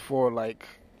I said before. Like,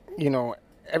 you know,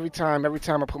 every time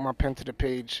I put my pen to the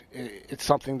page, it's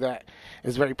something that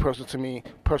is very personal to me,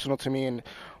 and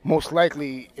most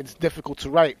likely it's difficult to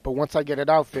write. But once I get it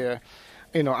out there,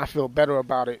 you know, I feel better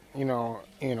about it. You know,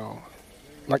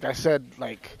 like I said,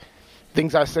 like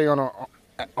things I say on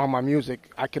my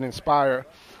music, I can inspire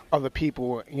other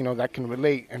people, you know, that can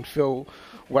relate and feel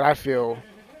what I feel,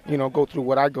 you know, go through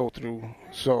what I go through.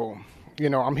 So, you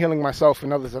know, I'm healing myself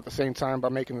and others at the same time by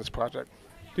making this project.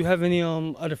 Do you have any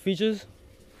other features?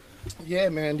 Yeah,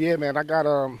 man. I got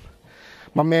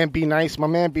my man Be Nice. My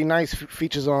man Be Nice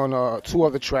features on 2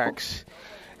 other tracks,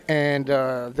 and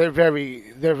they're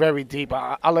very deep.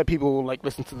 I let people like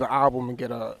listen to the album and get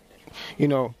the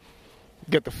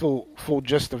full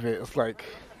gist of it. It's like,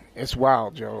 it's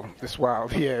wild, Joe. It's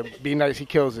wild. Yeah, Be Nice, he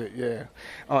kills it. Yeah,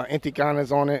 Inti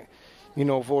Ghana's on it. You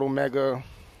know, Voto Mega.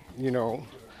 You know,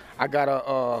 I got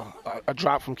a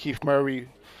drop from Keith Murray,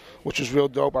 which was real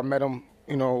dope. I met him,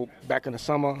 you know, back in the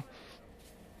summer.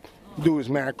 Dude is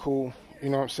mad cool, you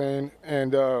know what I'm saying?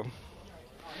 And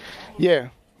yeah,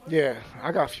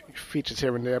 I got features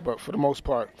here and there, but for the most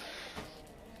part,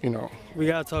 you know. We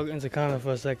gotta talk Intercana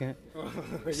for a second.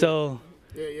 So,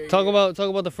 talk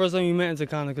about the first time you met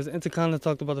Intercana, because Intercana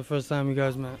talked about the first time you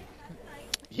guys met.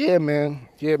 Yeah, man.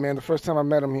 The first time I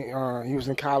met him, he was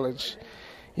in college.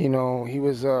 You know, he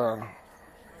was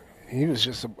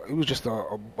just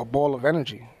a ball of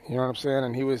energy. You know what I'm saying?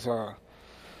 And he was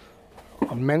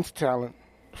immense talent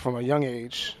from a young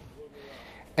age,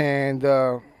 and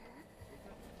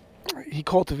he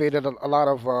cultivated a lot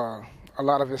of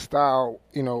his style,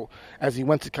 you know, as he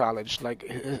went to college. Like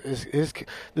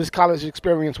this college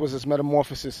experience was his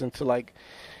metamorphosis into, like,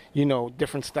 you know,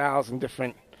 different styles and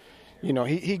different, you know,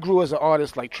 he grew as an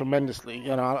artist like tremendously.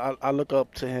 You know, I look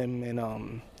up to him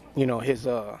and you know, his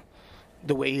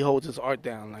the way he holds his art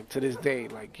down, like to this day.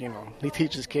 Like, you know, he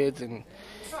teaches kids, and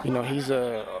you know, he's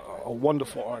a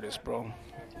wonderful artist, bro.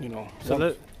 You know.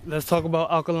 So let's talk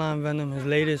about Alkaline Venom, his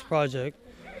latest project.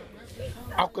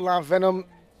 Alkaline Venom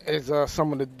is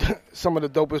some of the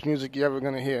dopest music you're ever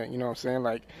gonna hear. You know what I'm saying?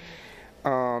 Like,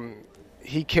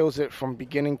 he kills it from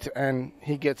beginning to end.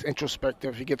 He gets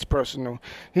introspective. He gets personal.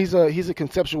 He's a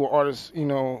conceptual artist. You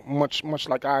know, much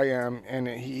like I am, and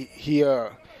he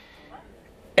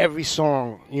every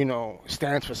song, you know,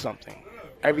 stands for something.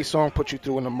 Every song puts you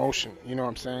through an emotion, you know what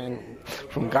I'm saying?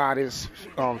 From Goddess,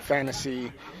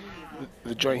 Fantasy,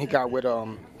 the joint he got with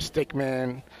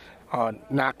Stickman,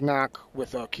 Knock Knock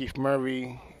with Keith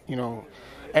Murray, you know,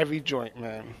 every joint,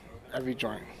 man, every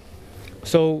joint.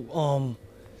 So,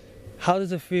 how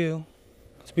does it feel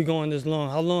to be going this long?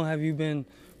 How long have you been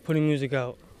putting music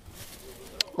out?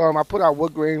 I put out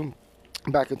Wugg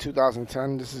back in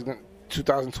 2010.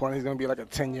 2020 is going to be like a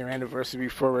 10-year anniversary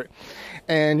for it.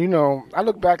 And, you know, I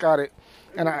look back at it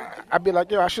and I'd be like,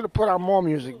 yo, I should have put out more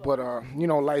music, but, you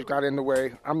know, life got in the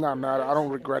way. I'm not mad. I don't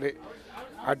regret it.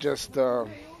 I just,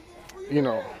 you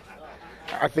know,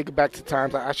 I think back to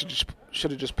times I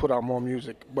should have just put out more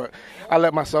music. But I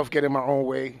let myself get in my own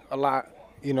way a lot,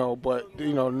 you know, but,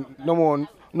 you know, no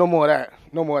more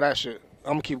of that shit.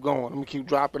 I'm going to keep going. I'm going to keep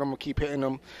dropping. I'm going to keep hitting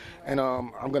them. And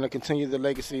I'm going to continue the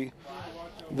legacy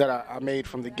that I made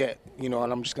from the get, you know,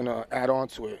 and I'm just going to add on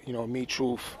to it. You know, me,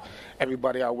 Truth,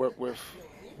 everybody I work with.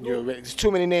 There's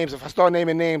too many names. If I start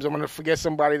naming names, I'm going to forget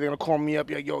somebody. They're going to call me up.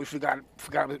 Yo, you forgot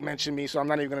to mention me, so I'm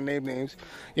not even going to name names.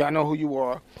 Y'all know who you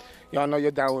are. Y'all know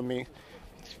you're down with me.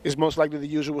 It's most likely the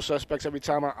usual suspects. Every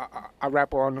time I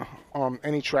rap on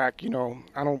any track, you know,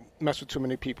 I don't mess with too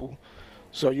many people.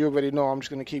 So you already know I'm just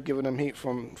going to keep giving them heat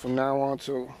from now on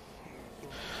to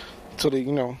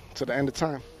the end of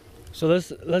time. So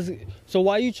so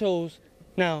why you chose,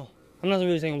 now, I'm not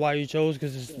really saying why you chose,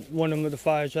 because it's one of the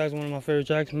fire tracks, one of my favorite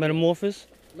tracks, Metamorphosis.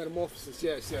 Metamorphosis,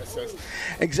 yes.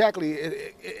 Exactly,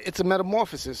 it's a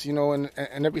metamorphosis, you know, in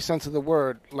every sense of the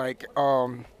word. Like,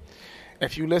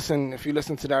 if you listen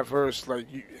to that verse, like,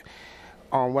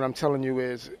 what I'm telling you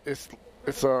is,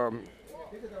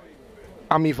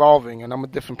 I'm evolving and I'm a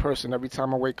different person. Every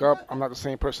time I wake up, I'm not the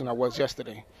same person I was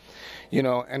yesterday, you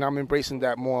know, and I'm embracing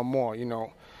that more and more, you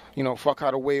know, fuck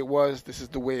how the way it was, this is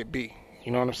the way it be.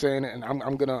 You know what I'm saying? And I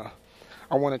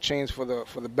want to change for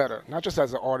the better. Not just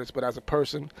as an artist, but as a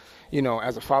person, you know,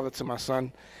 as a father to my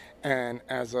son, and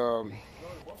as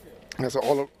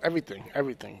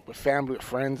everything. With family, with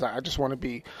friends. I just want to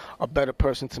be a better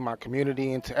person to my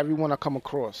community and to everyone I come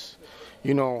across.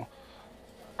 You know,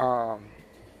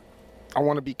 I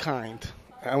want to be kind.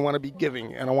 I want to be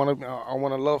giving, and I want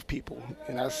to love people,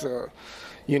 and that's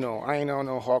you know, I ain't on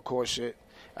no hardcore shit.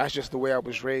 That's just the way I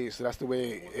was raised. That's the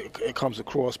way it comes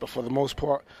across. But for the most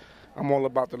part, I'm all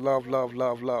about the love, love,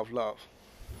 love, love, love.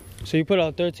 So you put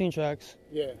out 13 tracks.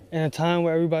 Yeah. In a time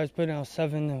where everybody's putting out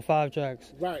 7 and 5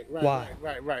 tracks. Right. Why?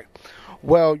 Right.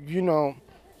 Well, you know,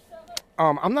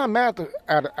 I'm not mad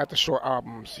at the short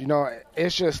albums. You know,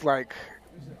 it's just like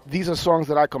these are songs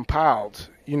that I compiled.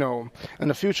 You know, in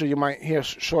the future you might hear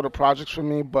shorter projects from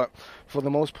me, but for the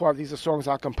most part, these are songs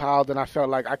I compiled, and I felt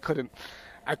like I couldn't.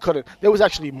 There was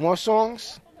actually more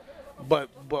songs, but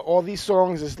all these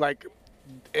songs is like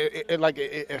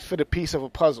it fit a piece of a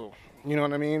puzzle. You know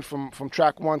what I mean? From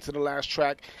track 1 to the last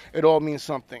track, it all means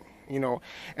something. You know,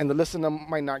 and the listener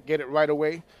might not get it right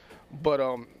away, but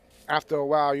after a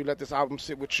while, you let this album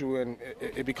sit with you, and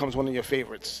it becomes one of your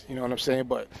favorites. You know what I'm saying?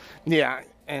 But yeah,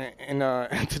 and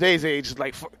in today's age, it's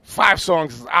like 5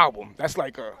 songs is an album. That's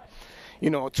like a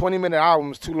 20-minute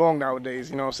album is too long nowadays.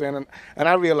 You know what I'm saying? And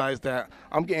I realized that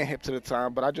I'm getting hip to the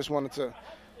time, but I just wanted to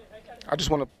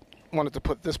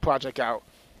put this project out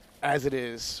as it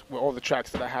is with all the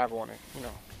tracks that I have on it. You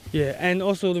know. Yeah, and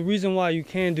also the reason why you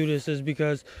can do this is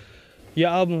because your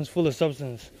album's full of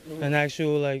substance and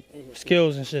actual like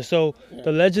skills and shit. So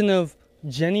The Legend of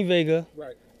Jenny Vega,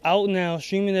 out now,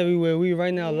 streaming everywhere. We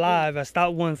right now live at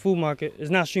Stop One Food Market. It's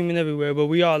not streaming everywhere, but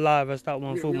we are live at Stop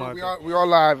One Food Market. We are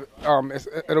live.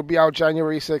 It'll be out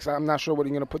January 6th. I'm not sure when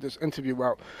you're going to put this interview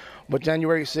out, but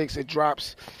January 6th it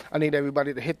drops. I need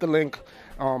everybody to hit the link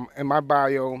in my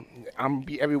bio. I'm going to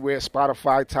be everywhere,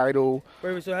 Spotify, Tidal.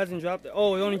 Wait, so it hasn't dropped?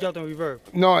 Oh, it only dropped on Reverb.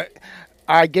 No,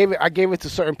 I gave it to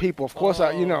certain people. Of course,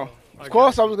 I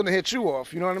was going to hit you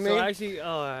off. You know what I mean? So actually,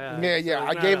 yeah. So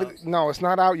I gave it. No, it's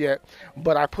not out yet,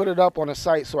 but I put it up on the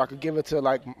site so I could give it to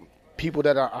like people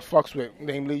that I fucks with,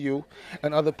 namely you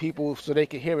and other people, so they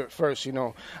can hear it first. You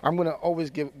know, I'm gonna always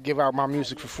give out my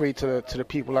music for free to the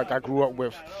people like I grew up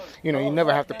with. You know, you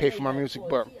never have to pay for my music,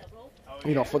 but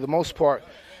you know, for the most part,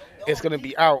 it's gonna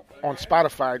be out on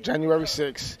Spotify January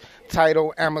 6th,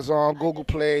 Tidal, Amazon, Google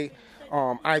Play,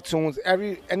 iTunes,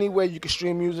 anywhere you can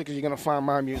stream music, you're gonna find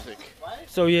my music.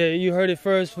 So yeah, you heard it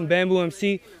first from Bamboo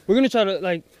MC. We're gonna try to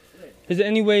like. Is there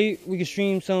any way we can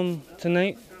stream some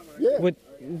tonight with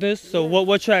this? So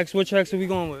what tracks? What tracks are we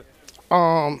going with?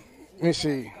 Let me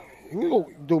see. You can go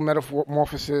do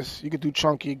Metamorphosis. You could do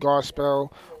Chunky,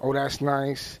 Godspell. Oh, that's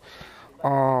nice.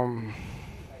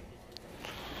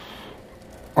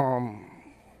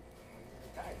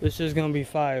 This is gonna be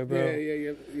fire,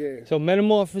 bro. Yeah. So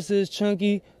Metamorphosis,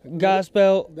 Chunky,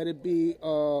 Godspell. Let it be.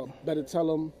 Better Tell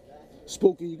them.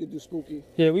 Spooky, you could do Spooky.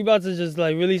 Yeah, we about to just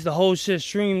like release the whole shit,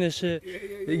 stream this shit.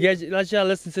 Let y'all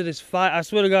listen to this fire. I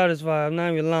swear to God, it's fire. I'm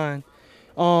not even lying.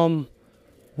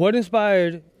 What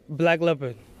inspired Black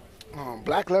Leopard?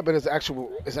 Black Leopard is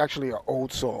actually an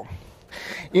old song.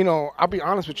 You know, I'll be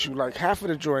honest with you, like half of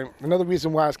the joint, another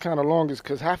reason why it's kind of long is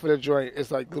because half of the joint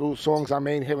is like little songs I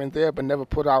made here and there but never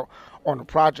put out on the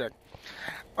project.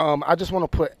 I want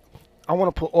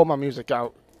to put all my music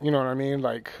out, you know what I mean?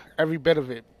 Like every bit of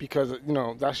it, because, you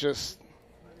know, that's just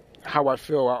how I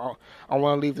feel. I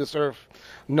want to leave this earth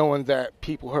knowing that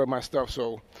people heard my stuff.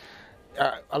 So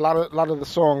a lot of the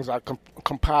songs I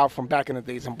compiled from back in the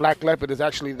days, and Black Leopard is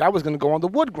actually, that was going to go on the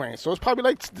Wood grain. So it's probably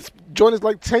like, this joint is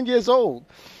like 10 years old.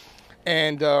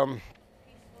 And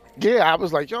yeah, I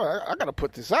was like, yo, I got to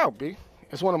put this out, B.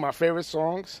 It's one of my favorite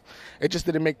songs. It just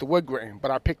didn't make the Wood grain, but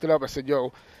I picked it up. I said,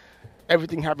 yo,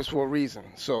 everything happens for a reason.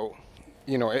 So,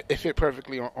 you know, it fit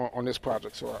perfectly on this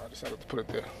project, so I decided to put it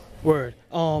there. Word.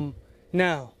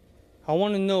 Now, I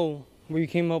want to know where you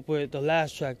came up with the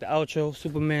last track, the outro,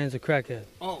 Superman's a Crackhead.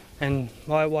 Oh. And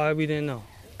why we didn't know?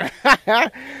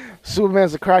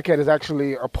 Superman's a Crackhead is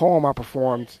actually a poem I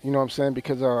performed, you know what I'm saying?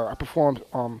 Because I performed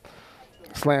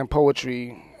slam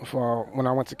poetry for when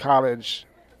I went to college,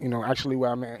 you know, actually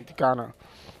where I'm at, Ghana.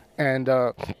 And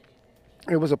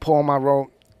it was a poem I wrote,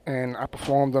 and I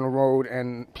performed on the road,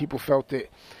 and people felt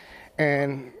it.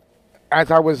 And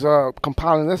as I was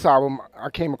compiling this album, I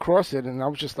came across it, and I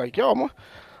was just like, yo,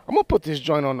 I'm gonna put this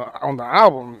joint on the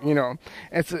album, you know.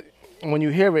 When you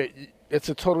hear it, it's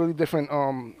a totally different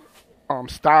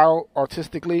style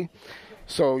artistically.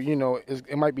 So, you know,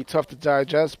 it might be tough to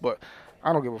digest, but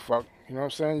I don't give a fuck. You know what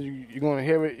I'm saying? You're gonna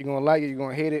hear it, you're gonna like it, you're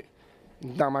gonna hate it.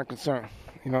 It's not my concern.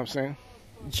 You know what I'm saying?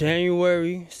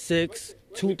 January 6th,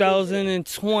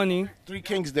 2020. Three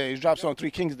Kings Day. It drops on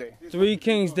Three Kings Day. Three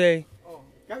Kings Day.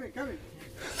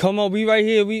 Come on, we right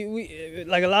here. We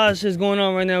like a lot of shit's going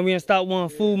on right now. We in Stop One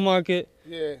Food Market.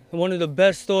 Yeah. One of the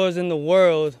best stores in the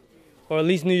world, or at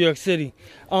least New York City.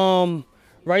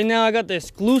 Right now, I got the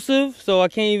exclusive, so I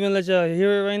can't even let y'all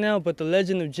hear it right now, but The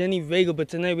Legend of Jenny Vega. But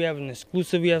tonight, we have an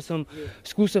exclusive. We have some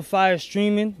exclusive fire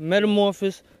streaming,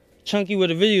 Metamorphosis, Chunky, where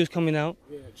the video's coming out.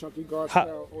 Yeah, Chunky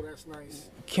Garcelle. Oh, that's nice.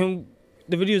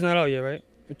 The video's not out yet, right?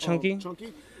 With Chunky?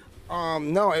 Chunky?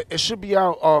 No, it should be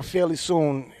out fairly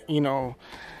soon. You know,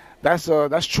 that's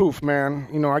Truth, man.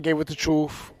 You know, I gave it to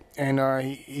Truth, and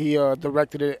he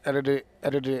directed it,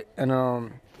 edited it,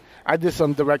 and I did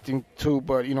some directing too.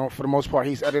 But you know, for the most part,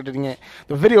 he's editing it.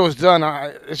 The video is done.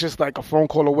 It's just like a phone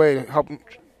call away to help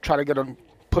try to get him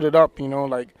put it up. You know,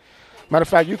 like matter of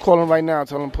fact, you call him right now,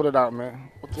 tell him put it out,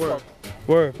 man. What the fuck?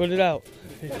 Word, put it out.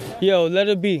 Yo, Let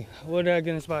It Be. Where did I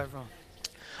get inspired from?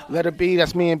 Let It Be,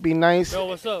 that's me and Be Nice. Yo,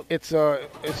 what's up? It's a,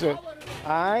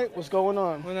 alright, what's going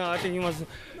on? Well, no, I think he wants to,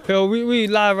 yo, we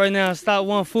live right now, Stop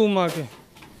One Food Market.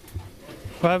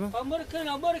 What happened? What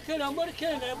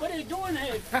are you doing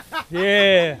here?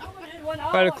 Yeah.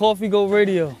 By the Coffee Goat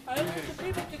Radio.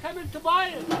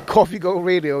 Coffee Goat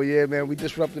Radio, yeah, man. We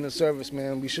disrupting the service,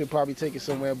 man. We should probably take it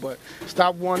somewhere, but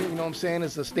Stop One, you know what I'm saying?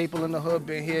 It's a staple in the hood.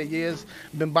 Been here years.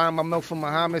 Been buying my milk from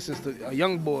Muhammad since a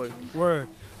young boy. Word.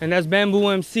 And that's Bamboo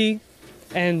MC.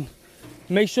 And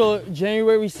make sure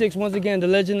January 6th, once again, The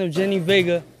Legend of Jenny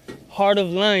Vega, Heart of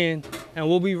Lion. And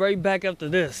we'll be right back after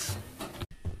this.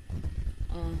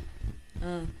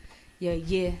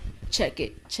 Yeah, check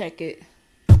it.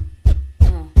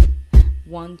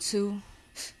 1, 2,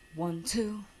 1,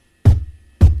 2.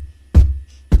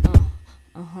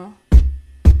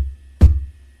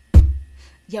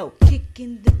 Yo, kick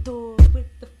in the door with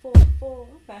the 4-4.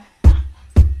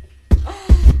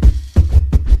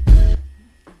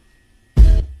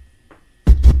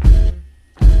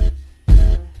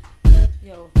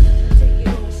 Yo, take it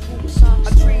old school sauce. I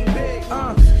dream big,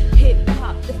 hip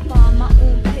hop, define my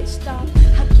own pit stop.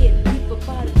 I get deep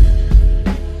about it.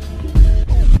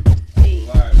 Hey,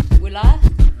 we live?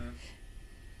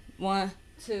 1,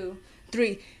 2,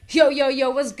 3. Yo,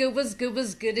 what's good?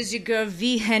 It's your girl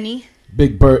V Henny.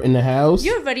 Big Bert in the house.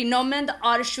 You already know, man, the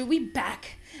artistry, we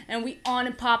back. And we on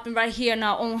and popping right here in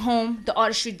our own home,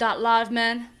 theartistry.live,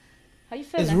 man. How you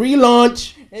feeling? It's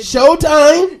relaunch.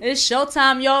 Showtime. It's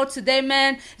showtime, yo. Today,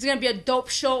 man, it's going to be a dope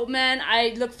show, man.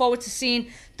 I look forward to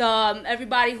seeing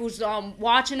everybody who's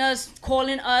watching us,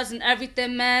 calling us and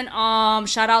everything, man.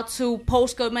 Shout out to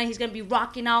Postcode, man. He's going to be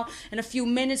rocking out in a few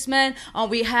minutes, man.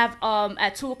 We have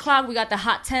at 2 o'clock, we got the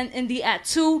Hot 10 Indie at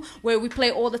 2, where we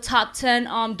play all the top 10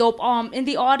 dope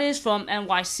indie artists from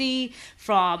NYC,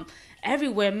 from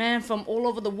everywhere, man, from all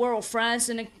over the world, France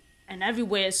and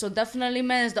everywhere. So definitely,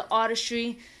 man, it's the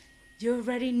artistry. You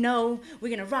already know. We're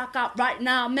going to rock out right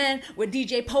now, man, with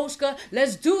DJ Polska.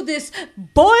 Let's do this,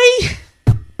 boy.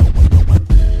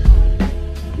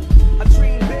 I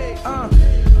dream big, I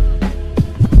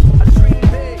dream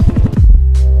big.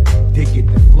 Dig it,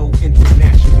 the flow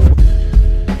international.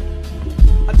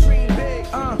 I dream big,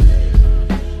 I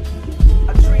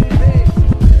dream big.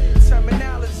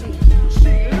 Terminology,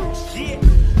 shit loose, yeah.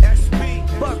 SP,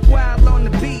 buck wild on the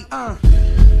beat, I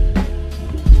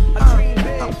dream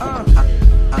big, I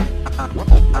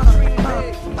dream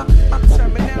big.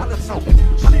 Terminology,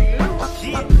 shit loose,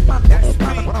 yeah. SP,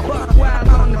 buck wild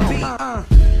on the beat, I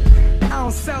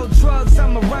don't sell drugs,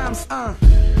 I'm a rhymes, I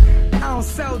don't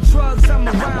sell drugs, I'm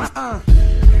a rhymes, I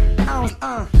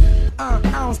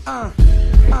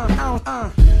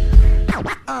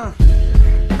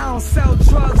don't sell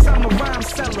drugs, I'm a rhyme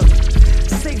seller.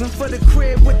 Saving for the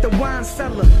crib with the wine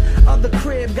cellar. Other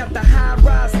crib got the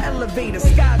high-rise elevator.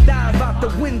 Skydive out the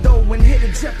window and hit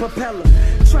a jet propeller.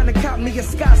 Trying to cop me a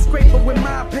skyscraper with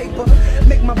my paper.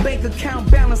 Make my bank account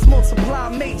balance multiply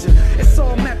major. It's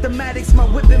all mathematics, my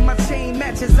whip and my chain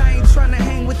matches. I ain't trying to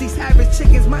hang with these average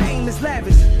chickens, my aim is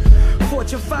lavish.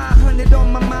 Fortune 500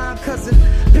 on my mind, cousin.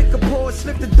 Pick a Porsche,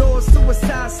 lift the doors,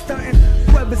 suicide stunting.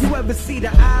 Whoever see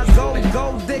the eyes,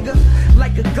 gold digger.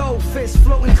 Like a goldfish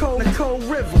floating cold in a cold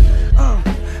river.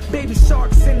 Baby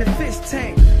sharks in the fish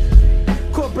tank.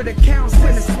 Corporate accounts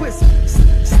in the Swiss.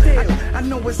 Still, I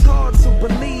know it's hard to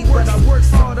believe, but I work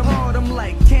hard, I'm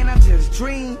like, can I just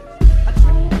dream? I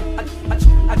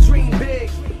dream big.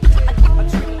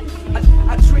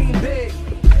 I dream big.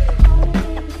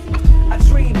 I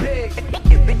dream big.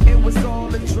 It was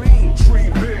all a dream.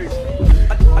 Dream big.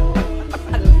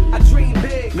 I dream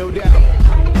big. No doubt.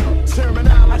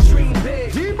 Terminal. I dream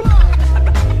big. I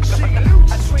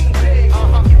dream big.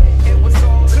 It was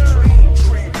all a dream.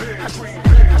 Dream big. I dream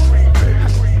big.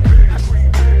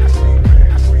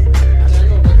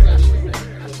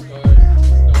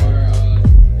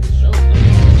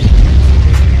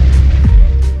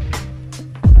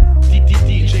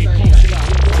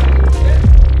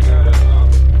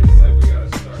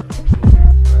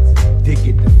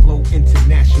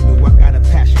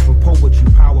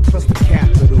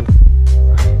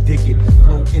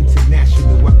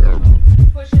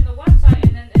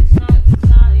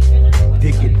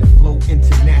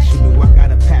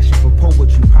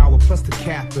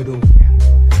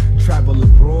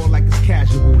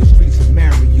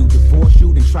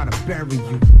 try to bury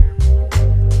you.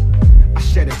 I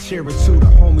shed a tear or two, the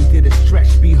homie did a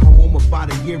stretch, be home about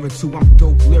a year or two. I'm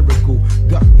dope lyrical,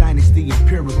 Duck Dynasty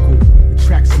empirical. The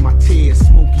tracks of my tears,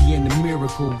 Smokey and the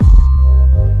Miracle.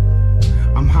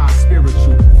 I'm high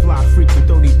spiritual, fly frequent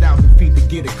 30,000 feet to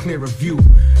get a clearer view.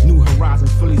 New horizon,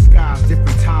 fully skies,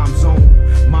 different time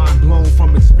zone. Mind blown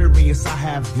from experience I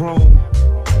have grown.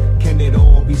 Can it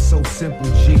all be so simple,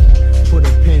 G? Put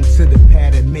a pen to the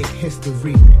pad and make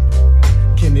history.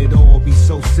 Can it all be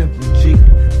so simple, G?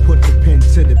 Put the pen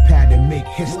to the pad and make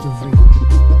history.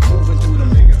 Moving through the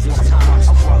niggas' times.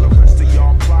 While the rest of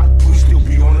y'all plot, we still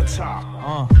be on the top.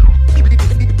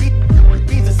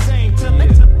 Be the same till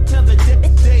the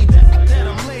day that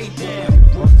I'm laid down.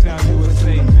 What time you would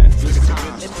say, man?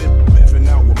 Living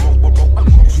out with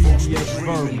GBS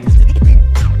Verb.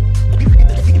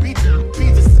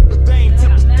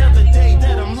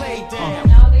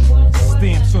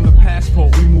 Stamps on the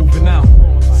passport, we moving out.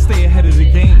 Stay ahead of the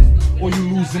game, or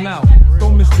you losing out.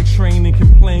 Don't miss the train and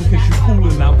complain cause you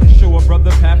cooling out. Show a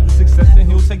brother path to success and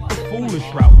he'll take the foolish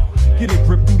route. Get a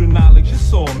grip through the knowledge,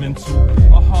 it's all mental.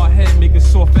 A hard head make a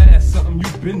soft ass, something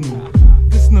you've been through.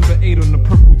 This number 8 on the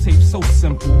purple tape, so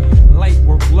simple. Light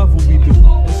work, love what we do,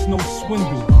 it's no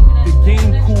swindle. The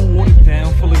game cool, watered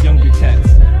down, full of younger cats.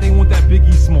 They want that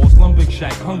Biggie Smalls,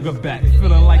 lumberjack, hunger back.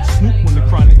 Feeling like Snoop when the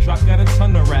Chronic drop, got a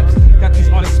ton of raps. Got these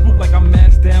artists spooked like I'm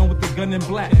masked down with the gun in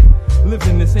black.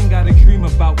 Living this, ain't got a dream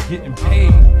about getting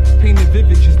paid. Painted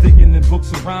vivid, just digging in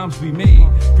books of rhymes we made.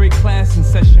 Great class in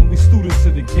session, we students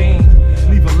of the game.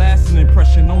 Leave a lasting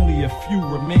impression, only a few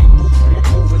remain.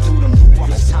 Moving through the movie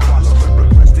time.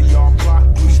 The rest of y'all plot,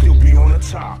 we still be on the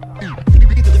top.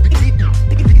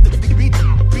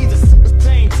 Be the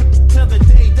same till the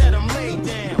day that I'm laid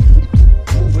down.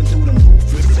 Moving through the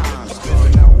movie time.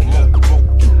 Living out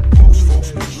with most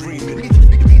folks been dreaming.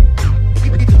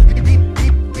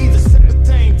 Be the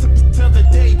same till the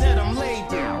day that I'm laid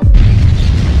down.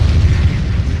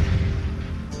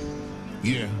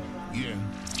 Yeah.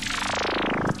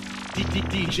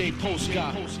 DJ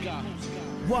Postcard.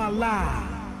 Voila.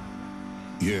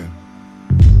 Yeah.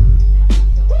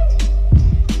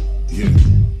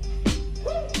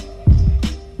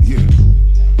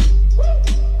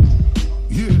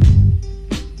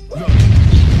 Look,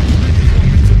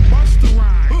 bust the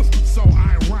rhymes. So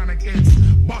ironic, it's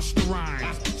Busta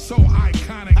Rhymes. So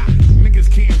iconic. Niggas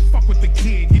can't fuck with the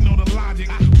kid, you know the logic.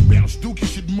 Bounce Dookie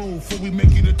should move before we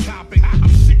make it a topic. I'm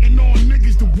sitting on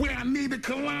niggas the way I need a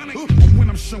colonic. But when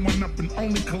I'm showing up and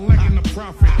only collecting the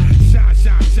profit.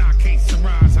 Shot, case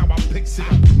arise, how I picks it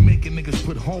up. Making niggas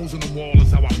put holes in the wall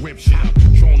is how I rip shit up.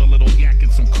 Throwing a little yak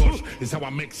and some kush is how I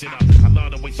mix it up. I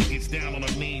love the way she gets down on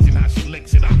her knees and how she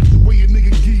licks it up. The way a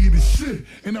nigga give you the shit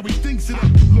and how he thinks it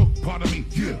up. Look, pardon me,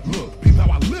 yeah, look, peep how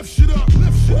I lift shit up.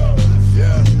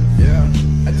 Yeah.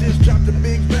 I just dropped a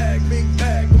big bag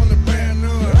on the brand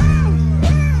new.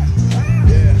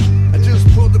 Yeah, I just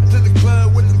pulled up to the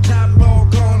club with the top all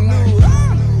gone new.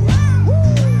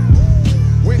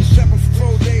 Went shopping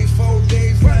for 4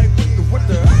 days, like what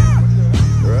the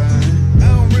right. I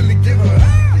don't really give a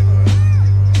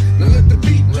now let the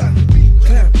beat drop.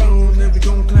 Clap on, then we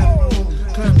gon' clap on.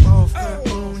 Clap off, clap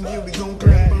on, yeah, we gon'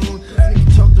 clap on.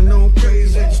 Nigga talking no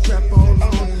praise, and strap all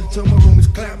on. Tell my homies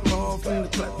clap off and the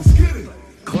clap. Let's get it.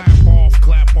 Clap off,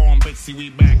 clap on, bitch, we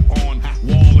back on.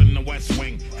 Wall in the West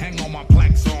Wing, hang on my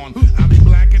plaques on. I be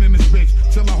blacking in this bitch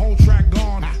till the whole track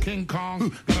gone. King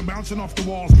Kong, got him bouncing off the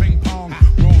walls, ping pong.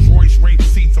 Rolls Royce race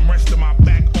seats, I'm resting my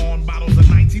back on. Bottles of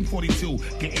 1942,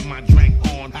 getting my drink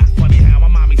on. Funny how my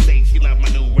mommy say she love my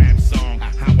new rap song.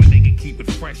 How a nigga keep it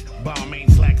fresh, bomb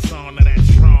ain't slack song, now that's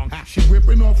strong. She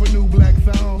ripping off a new black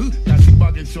thong. Now she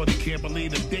bugging, shorty can't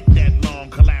believe the dick that long.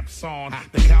 Collapse on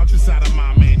the couch inside of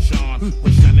my mansion.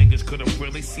 Wish y'all niggas could've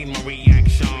really seen my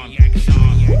reaction.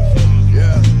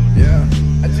 Yeah.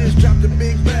 I just dropped a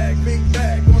big bag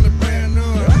on the brand new.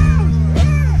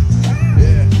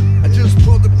 Yeah, I just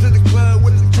pulled up to the club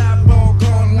with the top all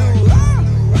gone new.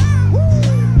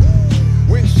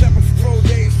 Went shopping for 4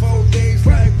 days,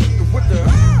 like what the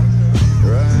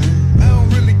right. I don't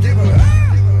really give a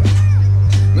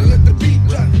now let the beat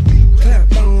drop.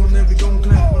 Clap on, then we gon'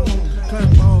 clap on.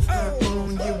 Clap off, clap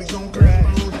on, yeah, we gon' clap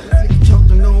on. Nigga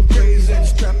talking no praise and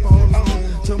strap all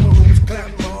on. Tell my homies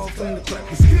clap off and the clap.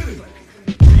 Let's get it.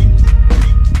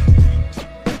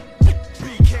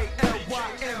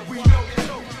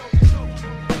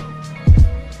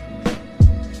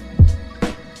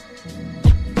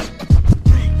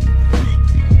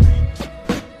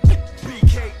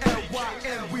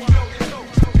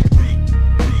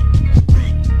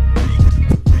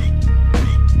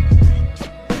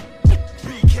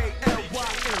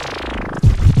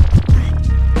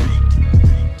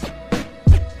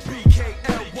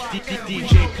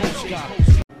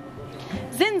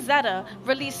 Vendetta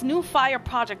released new Fire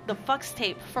project, The Fucks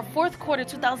Tape, for fourth quarter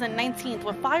 2019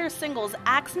 with Fire singles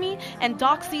Axe Me and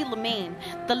Doxy Lemaine.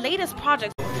 The latest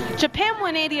project,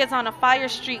 Japan180 is on a fire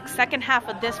streak second half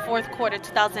of this fourth quarter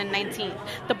 2019.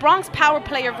 The Bronx Power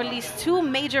Player released two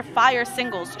major Fire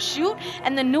singles, Shoot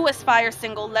and the newest Fire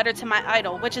single, Letter to My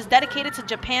Idol, which is dedicated to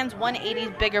Japan's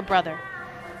 180's bigger brother.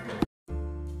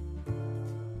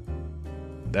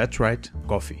 That's right,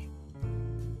 coffee.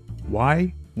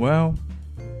 Why? Well,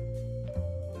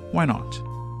 why not?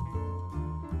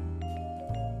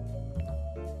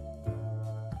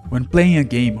 When playing a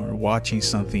game or watching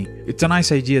something, it's a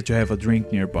nice idea to have a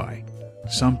drink nearby.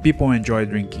 Some people enjoy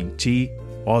drinking tea,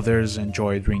 others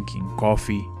enjoy drinking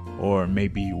coffee, or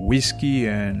maybe whiskey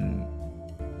and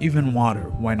even water,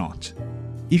 why not?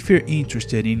 If you're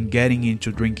interested in getting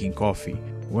into drinking coffee,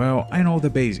 well, I know the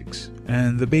basics,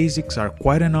 and the basics are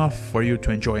quite enough for you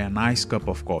to enjoy a nice cup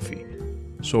of coffee.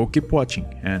 So keep watching,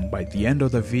 and by the end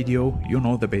of the video, you'll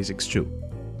know the basics too.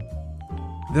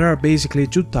 There are basically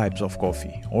two types of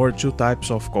coffee, or two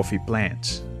types of coffee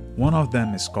plants. One of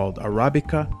them is called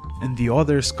Arabica, and the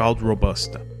other is called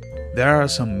Robusta. There are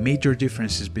some major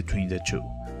differences between the two.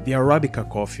 The Arabica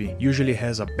coffee usually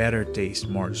has a better taste,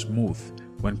 more smooth,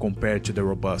 when compared to the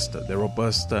Robusta. The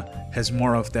Robusta has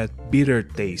more of that bitter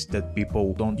taste that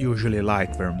people don't usually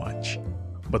like very much.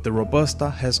 But the Robusta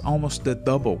has almost the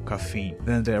double caffeine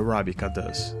than the Arabica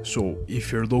does. So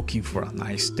if you're looking for a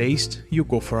nice taste, you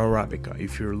go for Arabica.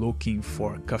 If you're looking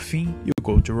for caffeine, you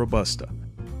go to Robusta.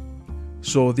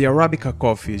 So the Arabica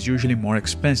coffee is usually more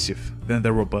expensive than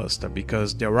the Robusta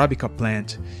because the Arabica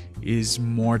plant is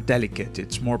more delicate,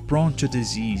 it's more prone to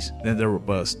disease than the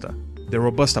Robusta. The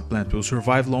Robusta plant will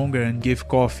survive longer and give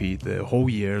coffee the whole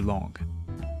year long.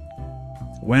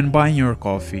 When buying your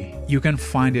coffee, you can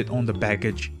find it on the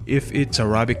package if it's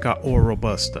Arabica or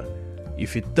Robusta.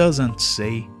 If it doesn't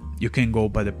say, you can go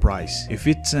by the price. If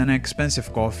it's an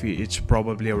expensive coffee, it's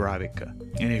probably Arabica.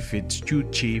 And if it's too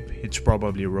cheap, it's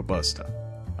probably Robusta.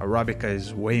 Arabica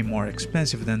is way more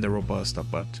expensive than the Robusta,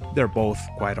 but they're both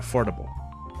quite affordable.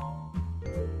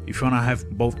 If you wanna have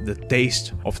both the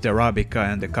taste of the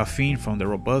Arabica and the caffeine from the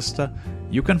Robusta,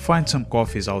 you can find some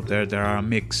coffees out there that are a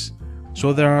mix.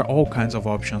 So there are all kinds of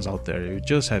options out there, you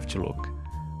just have to look.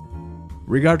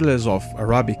 Regardless of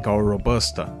Arabica or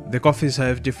Robusta, the coffees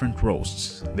have different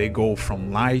roasts. They go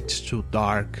from light to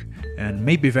dark, and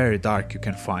maybe very dark you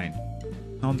can find.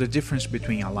 Now the difference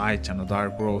between a light and a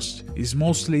dark roast is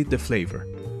mostly the flavor.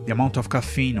 The amount of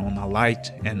caffeine on a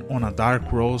light and on a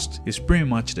dark roast is pretty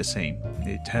much the same.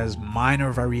 It has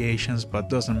minor variations but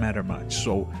doesn't matter much,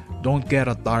 so don't get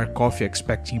a dark coffee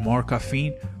expecting more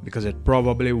caffeine because it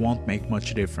probably won't make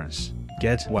much difference.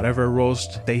 Get whatever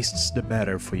roast tastes the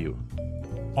better for you.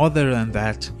 Other than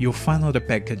that, you'll find on the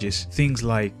packages things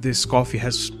like this coffee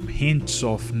has hints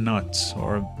of nuts,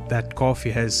 or that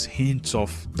coffee has hints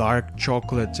of dark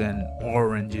chocolate and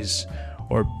oranges,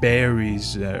 or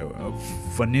berries,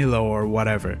 vanilla or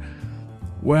whatever.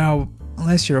 Well,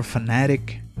 unless you're a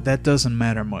fanatic, that doesn't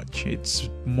matter much. It's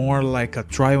more like a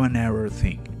trial and error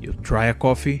thing. You try a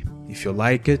coffee, if you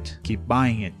like it, keep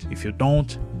buying it. If you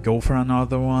don't, go for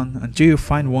another one until you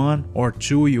find one or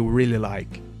two you really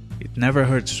like. It never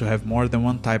hurts to have more than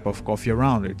one type of coffee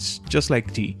around. It's just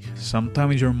like tea.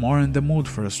 Sometimes you're more in the mood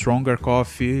for a stronger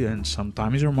coffee and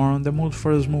sometimes you're more in the mood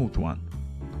for a smooth one.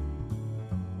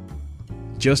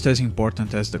 Just as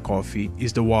important as the coffee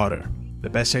is the water. The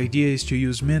best idea is to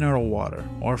use mineral water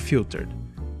or filtered.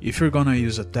 If you're gonna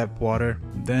use a tap water,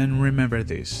 then remember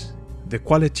this. The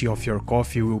quality of your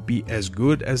coffee will be as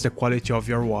good as the quality of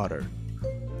your water.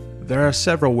 There are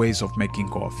several ways of making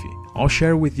coffee. I'll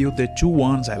share with you the two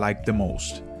ones I like the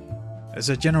most. As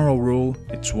a general rule,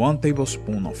 it's 1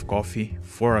 tablespoon of coffee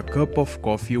for a cup of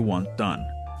coffee you want done.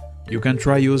 You can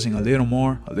try using a little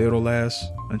more, a little less,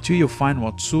 until you find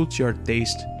what suits your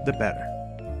taste the better.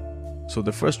 So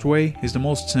the first way is the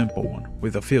most simple one,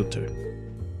 with a filter.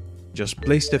 Just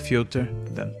place the filter,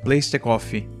 then place the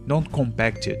coffee, don't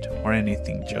compact it or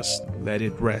anything, just let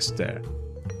it rest there.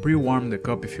 Pre-warm the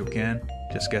cup if you can,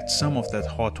 just get some of that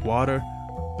hot water,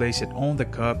 place it on the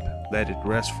cup, let it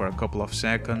rest for a couple of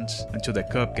seconds until the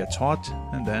cup gets hot,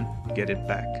 and then get it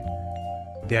back.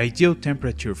 The ideal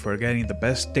temperature for getting the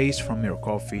best taste from your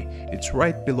coffee is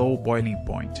right below boiling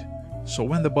point. So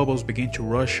when the bubbles begin to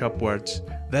rush upwards,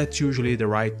 that's usually the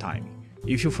right timing.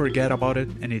 If you forget about it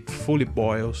and it fully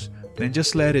boils, then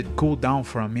just let it cool down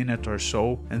for a minute or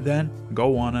so and then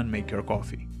go on and make your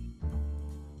coffee.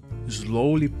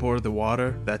 Slowly pour the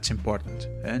water, that's important,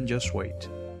 and just wait.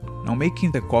 Now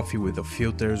making the coffee with a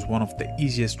filter is one of the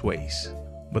easiest ways.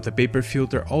 But the paper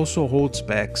filter also holds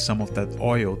back some of that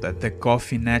oil that the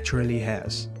coffee naturally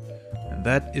has. And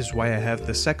that is why I have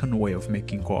the second way of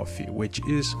making coffee, which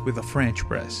is with a French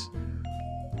press.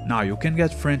 Now you can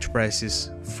get French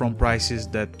presses from prices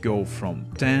that go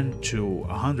from 10 to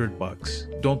 100 bucks.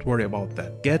 Don't worry about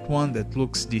that. Get one that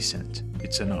looks decent.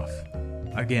 It's enough.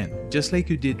 Again, just like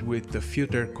you did with the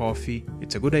filter coffee,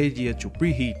 it's a good idea to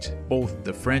preheat both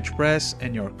the French press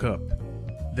and your cup.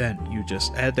 Then you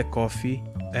just add the coffee,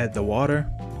 add the water,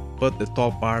 put the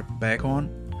top part back on,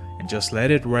 and just let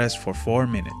it rest for 4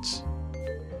 minutes.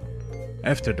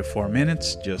 After the 4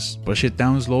 minutes, just push it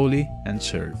down slowly and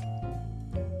serve.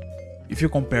 If you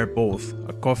compare both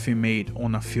a coffee made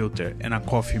on a filter and a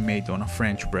coffee made on a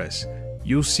French press,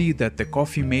 you'll see that the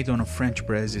coffee made on a French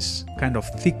press is kind of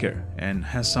thicker and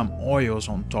has some oils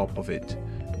on top of it.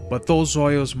 But those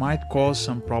oils might cause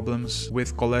some problems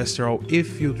with cholesterol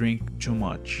if you drink too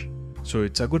much. So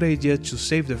it's a good idea to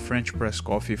save the French press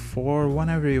coffee for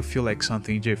whenever you feel like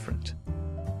something different.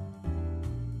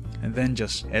 And then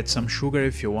just add some sugar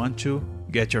if you want to,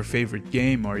 get your favorite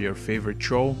game or your favorite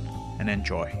show, and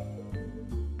enjoy.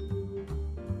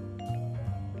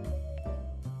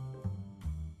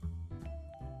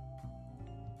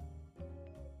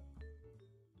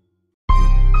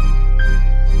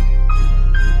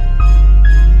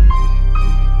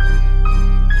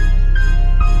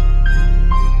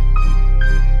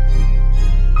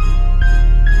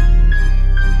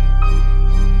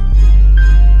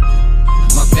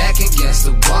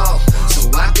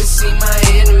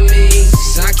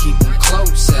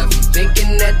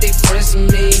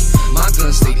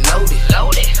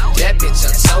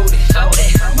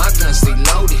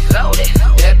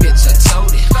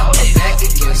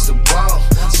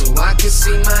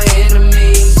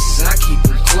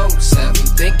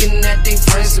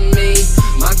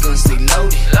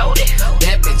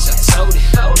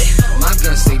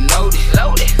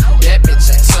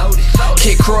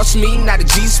 Me, not a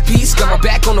G's piece. Got my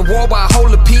back on the wall while I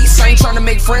hold a piece. I ain't trying to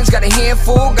make friends, got a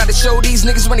handful. Gotta show these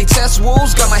niggas when they test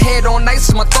wolves. Got my head on nice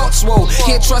and my thoughts swole.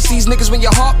 Can't trust these niggas when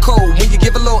your heart cold. When you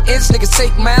give a little inch, niggas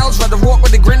take miles. Rather walk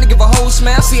with a grin to give a whole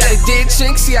smile. See how they did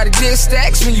chink, see how they did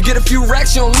stacks. When you get a few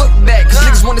racks, you don't look back. Cause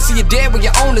niggas wanna see you dead when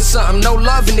you own to something. No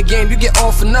love in the game, you get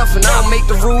all for nothing. I don't make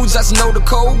the rules, I just know the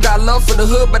code. Got love for the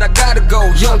hood, but I gotta go.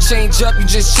 You don't change up, you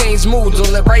just change mood.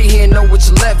 Don't let right hand know what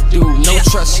your left do. No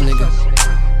trust, nigga.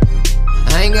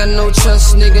 I ain't got no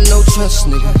trust, nigga, no trust,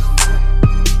 nigga.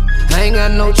 I ain't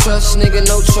got no trust, nigga,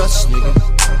 no trust, nigga.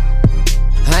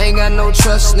 I ain't got no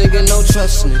trust, nigga, no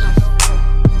trust, nigga.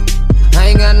 I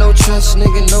ain't got no trust,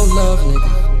 nigga, no love,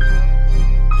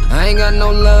 nigga. I ain't got no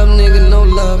love, nigga, no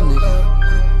love,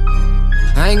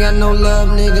 nigga. I ain't got no love,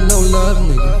 nigga, no love,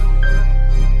 nigga.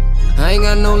 I ain't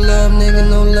got no love, nigga,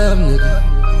 no love,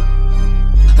 nigga.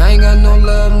 I ain't got no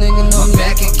love, nigga, no love. My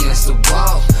back against the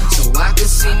wall, so I can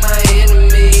see my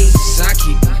enemies. I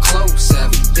keep them close,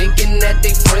 have you thinking that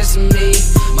they friends with me?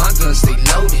 My gun stay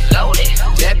loaded, loaded.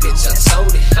 That bitch I told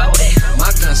it, loaded.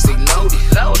 My gun stay loaded,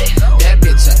 loaded. That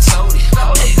bitch I told it,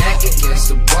 loaded. Back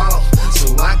against the wall,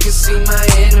 so I can see my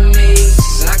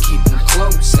enemies. I keep them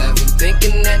close, have you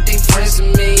thinking that they friends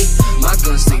with me? My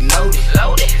gun stay loaded,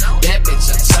 loaded. That bitch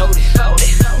I told it,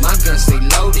 loaded. My gun stay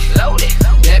loaded, loaded.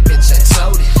 That bitch I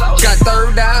told it. Got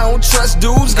third eye, I don't trust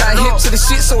dudes. Got hip to the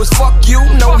shit, so it's fuck you.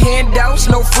 No handouts,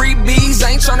 no freebies.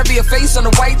 I ain't tryna be a face on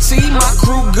the white tee. My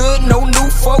crew good, no new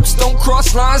folks. Don't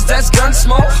cross lines, that's gun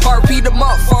smoke. RP to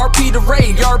Muff, RP to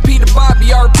Ray, RP to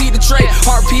Bobby, RP to Trey,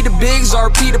 RP to Biggs,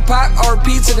 RP to Pop,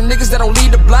 RP to the niggas that don't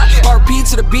lead the block, RP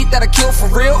to the beat that I kill for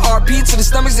real, RP to the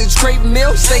stomachs that crave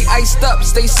meal. Stay iced up,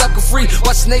 stay sucker free.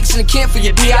 Watch snakes in the camp for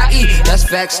your DIE. That's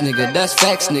facts, nigga, that's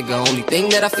facts, nigga. Only thing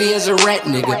that I fear is a rat,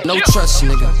 nigga. No trust,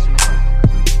 nigga.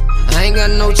 I ain't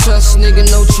got no trust, nigga,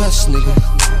 no trust, nigga.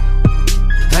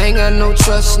 I ain't got no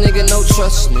trust, nigga, no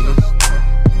trust, nigga.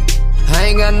 I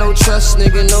ain't got no trust,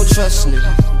 nigga, no trust,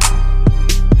 nigga.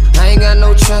 I ain't got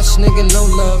no trust, nigga, no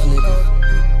love, nigga.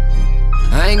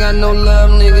 I ain't got no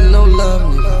love, nigga, no love,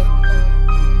 nigga.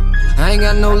 I ain't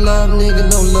got no love, nigga,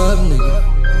 no love, nigga.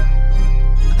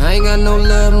 I ain't got no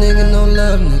love, nigga, no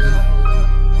love, nigga.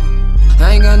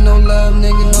 I ain't got no love,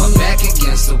 nigga, no love. My back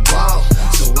against the wall,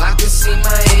 so I can see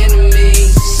my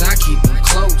enemies. I keep them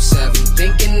close, have you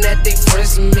thinking that they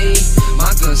friends with me?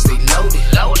 My gun stay loaded,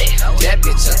 loaded. That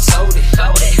bitch I told it,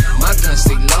 loaded. My gun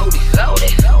stay loaded, loaded.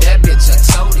 That bitch I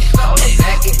told it. My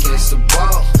back against the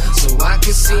wall, so I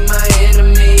can see my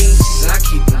enemies. I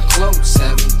keep them close,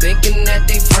 have you thinking that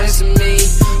they friends with me?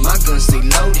 My gun stay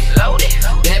loaded, loaded.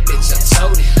 That bitch I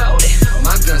told it, loaded.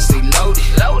 My gun stay loaded,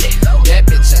 loaded. That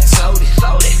bitch I told it,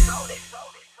 loaded.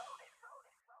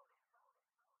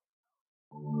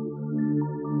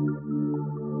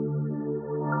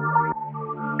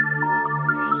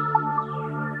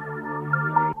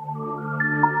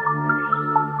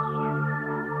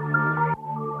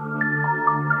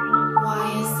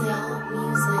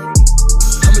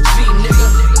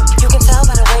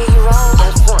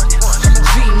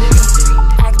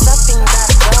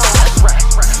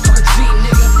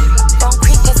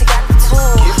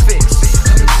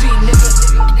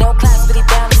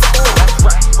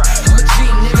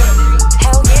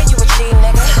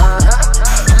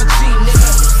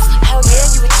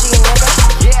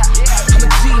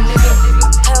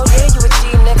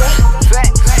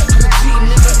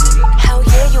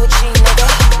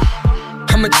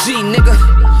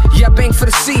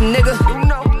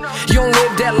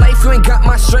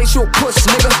 straight, you a puss,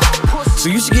 nigga. So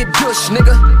you should get dush,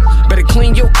 nigga. Better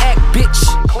clean your act, bitch.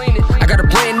 I got a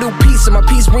brand new piece, and my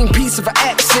piece bring peace if I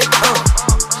accent.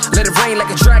 Let it rain like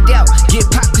it dried out. Get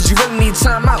popped cause you really need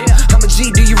time out. I'm a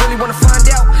G, do you really wanna find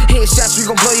out? Headshots, we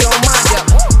gon' blow your own mind out.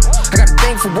 I got a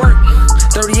thing for work.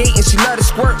 38 and she love to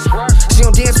squirt. She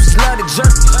don't dance but she love to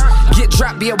jerk. Get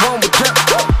dropped, be at one with dirt.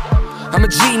 I'm a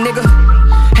G, nigga.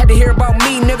 Had to hear about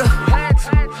me, nigga.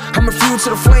 I'm a fuel to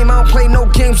the flame, I don't play no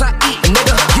games, I eat,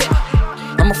 nigga.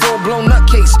 Yeah. I'm a full-blown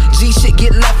nutcase. G shit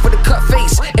get left with a cut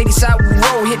face. 80 side we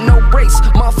roll, hit no brakes.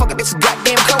 Motherfucker, this a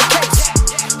goddamn cold case.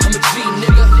 I'm a G,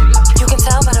 nigga. You can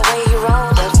tell by the way you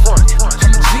roll. That's front.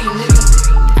 I'm a G, nigga.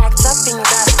 Act up and you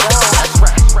gotta go. That's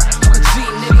right. I'm a G,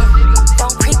 nigga.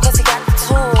 Don't creep cause you got the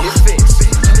tool. Get fixed.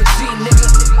 I'm a G, nigga.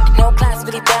 No class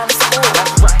but he down to school.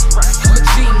 That's right. I'm a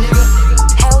G, nigga.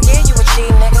 Hell yeah, you a G,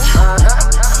 nigga.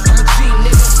 I'm a G,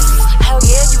 nigga. Hell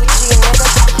yeah, you a G, nigga.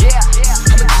 Yeah.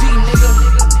 I'm a G, nigga.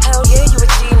 Hell yeah, you a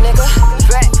G, nigga.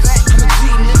 I'm a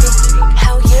G, nigga.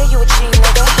 Hell yeah, you a G,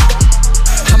 nigga.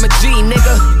 I'm a G,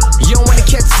 nigga. You don't wanna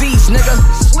catch Z's, nigga.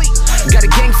 Got a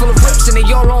gang full of rips and they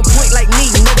all on point like me,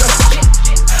 nigga.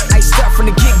 Iced up from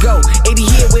the get-go. 80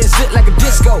 here where it's lit like a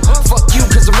disco. Fuck you,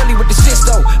 cause I'm really with the shit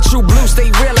though. True blue,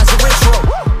 stay real as a retro.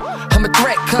 I'm a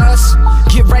threat, cuz.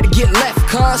 Get right or get left,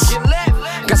 cuz.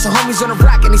 Got some homies on the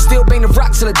rock and they still bang the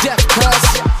rock to the death, cuz.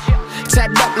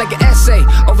 Tatted up like an essay.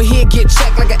 Over here get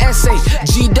checked like an essay.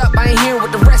 G'd up, I ain't hearing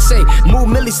what the rest say. Move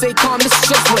Millie, stay calm, this is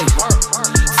Chefway.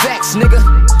 Facts, nigga.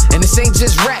 And this ain't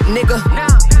just rap, nigga.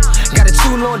 Got a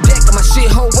tool on deck and my shit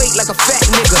hold weight like a fat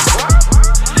nigga.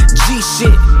 G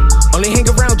shit. Only hang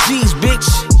around G's, bitch.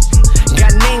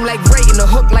 Got a name like Ray and a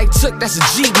hook like Took, that's a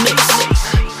G mix.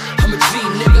 I'm a G,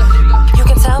 nigga. You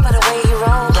can tell by the way you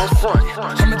roll. That's front.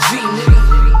 I'm a G, nigga.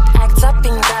 Act up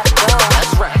and you gotta go.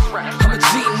 That's right. I'm a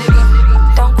G, nigga.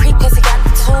 Don't creep cause you got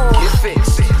the tool. Get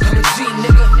fixed. I'm a G,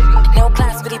 nigga. No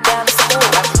class but he down to school.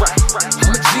 That's right.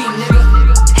 I'm a G, nigga.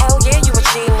 Hell yeah, you a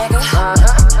G, nigga.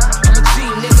 I'm a G,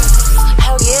 nigga.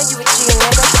 Hell yeah, you a G,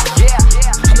 nigga. Yeah.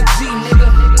 I'm a G, nigga.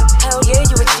 Hell yeah,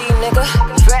 you a G, nigga.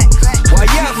 Why,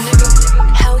 yeah, nigga.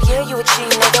 Hell yeah, you a G,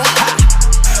 nigga.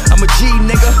 I'm a G,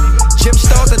 nigga. Gym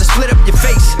stars that'll split up your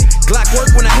face. Glock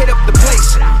work when I hit up the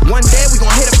place. One day we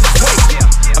gon' hit up this way.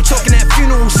 I'm talking that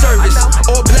funeral service.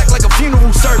 All black like a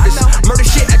funeral service. Murder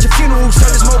shit at your funeral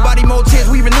service. More body, more tears,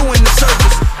 we renewing the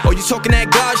service. Oh, you talking that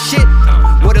God shit?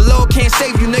 Well, the Lord can't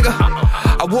save you, nigga.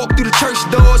 I walk through the church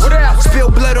doors.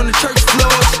 Spill blood on the church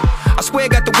floors. I swear I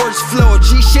got the worst floor.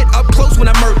 G shit up close when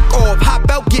I murk off. Hop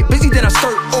out, get busy, then I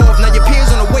skirt off. Now your peers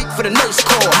on the wait for the nurse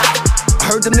call.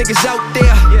 I heard them niggas out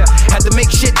there had to make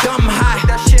shit dumb high.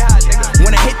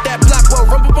 When I hit that block, well,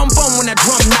 rum bum bum when that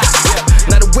drum knock.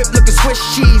 Now the whip looking Swiss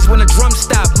cheese when the drum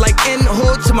stop. Like in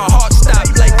hood to my heart stop.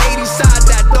 Like 80 side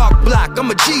that dark block.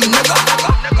 I'm a G, nigga.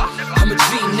 I'm a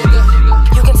G, nigga.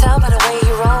 You can tell by the way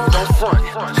you roll. That's front.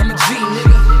 I'm a G,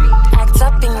 nigga. Act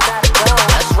up and you gotta go.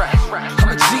 That's right. I'm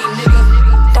a G, nigga.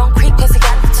 Don't creep cause you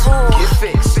got the tool. Get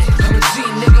fixed. I'm a G,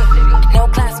 nigga. No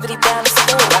class but he down to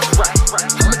school. That's right.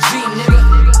 I'm a G, nigga.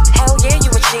 Hell yeah, you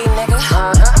a G, nigga.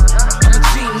 I'm a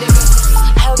G, nigga.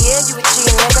 Hell yeah, you a G,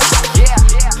 nigga. Yeah.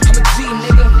 I'm a G,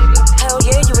 nigga. Hell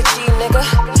yeah, you a G, nigga.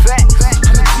 I'm a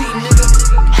G, nigga.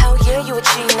 Hell yeah, you a G,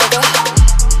 nigga.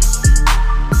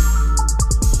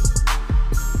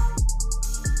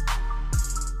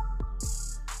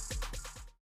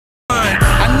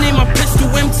 I name my pistol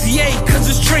MTA cause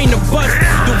it's trained to bust.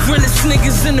 The realest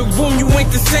niggas in the room, you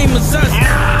ain't the same as us.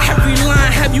 Every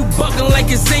line have you bugging like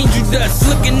it's angel dust.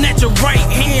 Looking at your right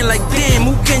hand like damn,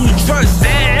 who can you trust?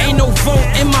 Ain't no vote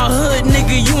in my hood,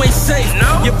 nigga, you ain't safe.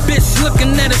 Your bitch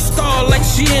looking at a star like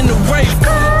she in the rape.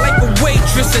 Like a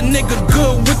waitress, a nigga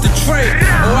good with the tray.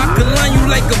 Or I could line you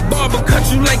like a barber, cut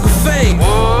you like a fade.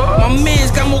 My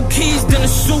man's got more keys than a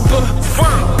super.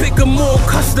 Bigger, more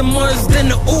customers than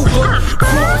the Uber.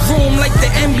 Courtroom like the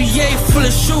NBA full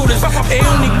of shooters. They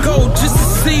only go just to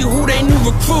see who they new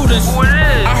recruiters.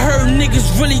 I heard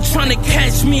niggas really tryna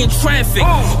catch me in traffic.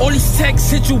 All these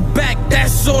texts hit you back,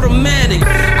 that's automatic.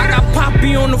 I got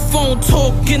Poppy on the phone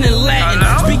talking in Latin,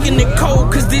 speaking in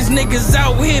code cause these niggas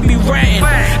out here be ratting.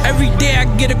 Every day I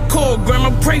get a call,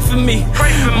 grandma pray for me.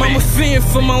 Mama fearing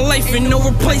for my life and no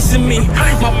replacing me.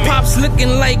 My pops looking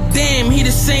like damn, he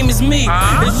the same as me.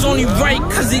 It's only right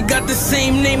cause he got the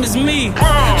same name as me.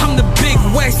 I'm the big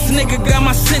West nigga, got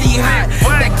my city hot.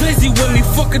 That glizzy with me,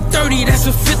 fuck a 30, that's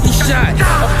a 50 shot.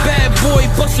 A bad boy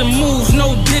bustin' moves,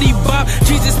 no Diddy Bop.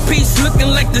 Jesus peace looking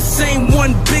like the same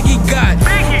one Biggie got.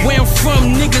 Where I'm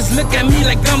from, niggas look at me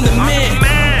like I'm the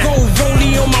man. Go gold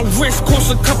rollie on my wrist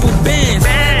cost a couple bands.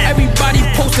 Everybody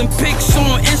posting pics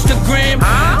on Instagram.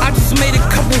 I just made a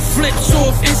couple flips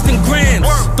off Instagram.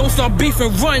 Don't start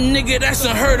beefing, run, nigga, that's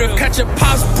unheard of. Catch a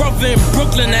pop's brother in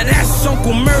Brooklyn, now that's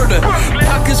Uncle Murder.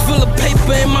 Pockets full of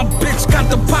paper and my bitch got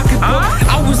the pocketbook.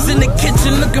 I was in the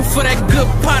kitchen looking for that good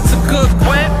pot to cook.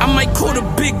 I might call the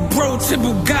big bro to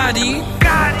Bugatti.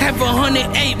 Have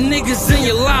 108 niggas in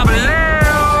your lobby.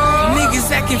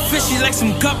 Niggas acting fishy like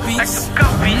some guppies.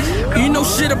 You know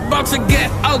shit about to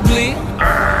get ugly.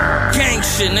 Gang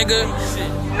shit, nigga.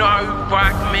 You know how you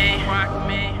rock me.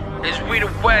 It's we the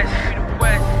West.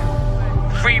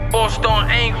 Free Boston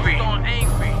angry.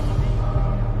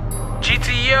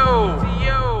 GTO.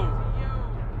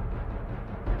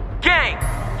 Gang.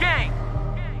 Gang.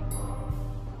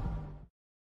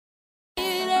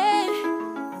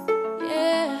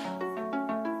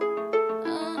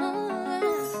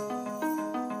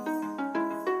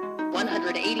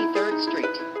 183rd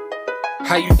Street.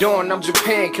 How you doing? I'm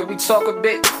Japan, can we talk a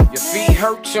bit? Your feet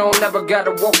hurt, you don't never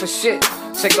gotta walk for shit.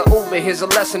 Take a Uber, here's a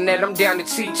lesson that I'm down to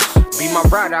teach. Be my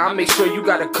rider, I'll make sure you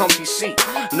got a comfy seat.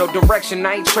 No direction,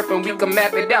 I ain't tripping, we can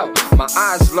map it out. My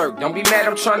eyes lurk, don't be mad,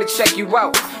 I'm trying to check you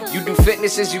out. You do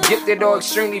fitness, is you gifted or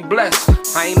extremely blessed?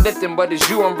 I ain't lifting, but it's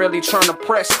you I'm really trying to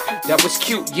press. That was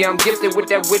cute, yeah, I'm gifted with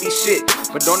that witty shit.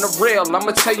 But on the real,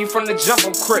 I'ma tell you from the jump,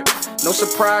 I'm crip. No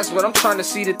surprise, but I'm trying to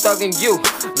see the thug in you.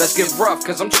 Let's get rough,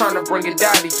 cause I'm trying to bring it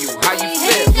out of you. How you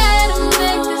feel?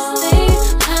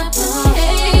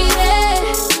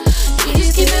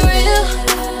 Keep it real.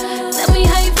 Tell me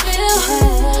how you feel.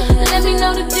 Let me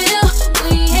know the deal.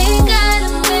 We ain't gotta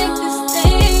make this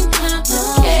thing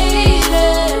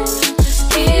complicated. Just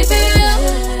keep it real.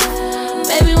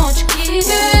 Baby, won't you keep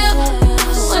it real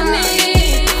with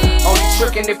me? Only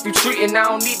tricking if you treating, I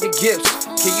don't need the gifts.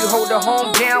 Can you hold the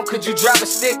home down? Could you drive a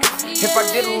stick? If I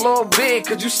did a little big,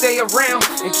 could you stay around?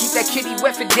 And keep that kitty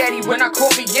wet for daddy when I call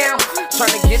me down?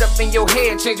 Trying to get up in your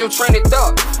head, change your train of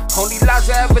thought. Only lies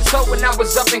I ever told when I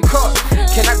was up in court.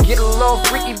 Can I get a little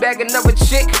freaky bag another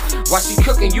chick? While she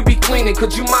cooking, you be cleaning,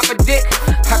 could you mop a dick?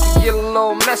 I can get a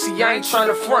little messy, I ain't trying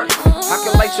to front. I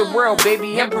can light your world,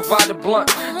 baby, and provide a blunt.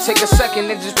 Take a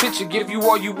second and just picture, give you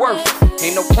all you worth.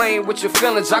 Ain't no playing with your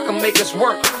feelings, I can make us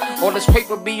work. All this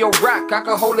paper be your rock, I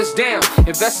can hold us down.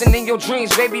 Investing in your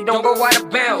dreams, baby, don't go out of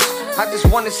bounds. I just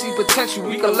wanna see potential,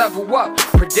 we can level up.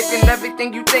 Predicting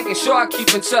everything you thinking, sure I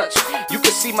keep in touch. You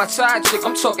can see my side chick,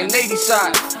 I'm talking 80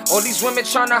 side. All these women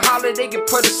tryna holler, they get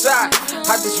put aside.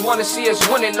 I just wanna see us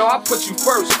winning, no, I put you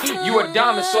first. You a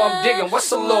diamond, so I'm digging,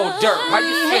 what's a little dirt? How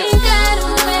you feel? Ain't gotta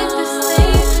make this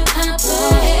thing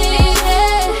complicated.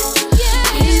 Just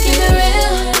keep it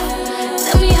real.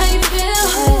 Tell me how you feel.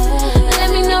 Let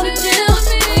me know the deal.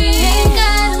 We ain't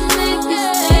gotta make this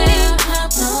thing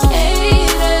complicated.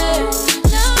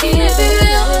 Just keep it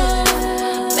real.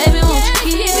 Baby, won't you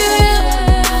keep it real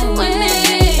with me?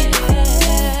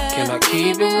 Can I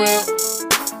keep it real?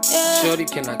 Shorty,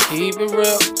 can I keep it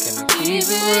real? Can I keep it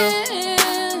real?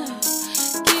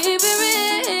 Keep it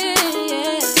real, yeah.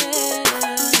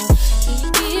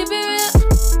 Keep it real.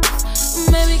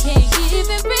 Baby, can you keep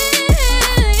it real?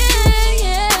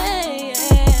 Yeah.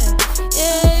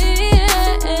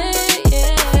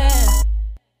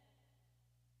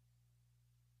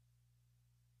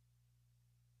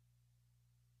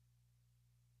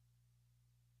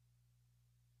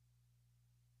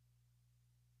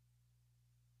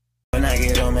 When I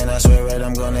get home, man, I swear that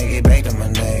I'm gonna get back to my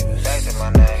neighbors.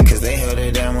 Cause they held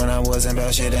it down when I wasn't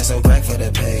about shit, and so crack for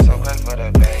the pay.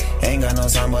 Ain't got no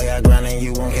time, boy, I grind and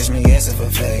you won't catch me asking for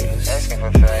favors.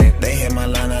 They hit my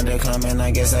line, I decline, and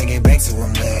I guess I get back to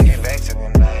them later.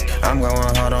 I'm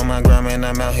going hard on my grind, and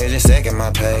I'm out here just stacking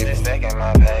my paper.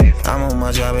 I'm on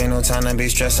my job, ain't no time to be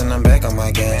stressing, I'm back on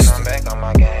my gas.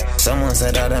 Someone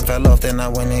said I done fell off, then I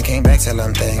went and came back till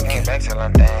I'm thinking.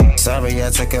 Sorry, I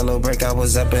took a little break, I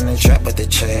was up in the trap with the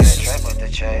chase.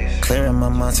 Clearing my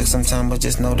mind took some time, but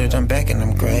just know that I'm back and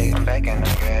I'm great.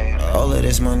 All of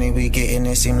this money we getting,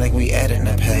 it seem like we adding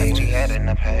up hate.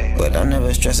 But I'm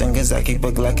never stressing, cause I keep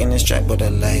a Glock in this trap with a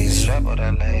laser.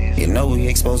 You know we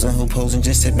exposing who posing,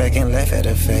 just sit back and laugh at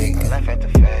a fake.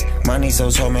 Money so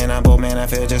tall, man, I'm bold, man, I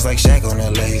feel just like Shaq on the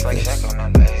Lakers.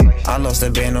 I lost a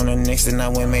band on the Knicks and I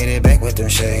went made it back with them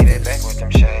shades.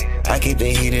 I keep the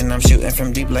heat and I'm shooting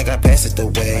from deep like I pass it the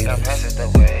way.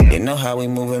 You know how we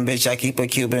moving, bitch, I keep a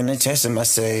Cuban and testing my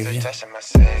savior.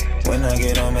 When I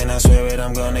get home, man, I swear it,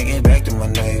 I'm gonna get back to my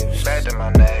neighbors.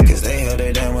 Cause they held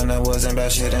it down when I wasn't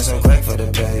about shit and so crack for the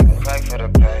paper.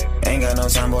 Ain't got no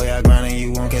time, boy, I grind and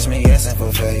you won't catch me asking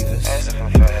for favors.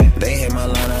 They hit my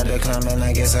line, I decline, and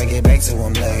I guess I get back to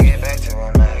them later.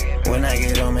 When I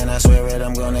get home, man, I swear it,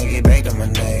 I'm gonna get back to my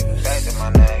neighbors.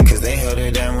 Cause they held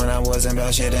it down when I wasn't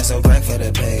about shit and so crack for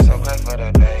the pay.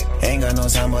 Ain't got no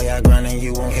time, boy, I grind and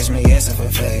you won't catch me asking for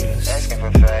favors.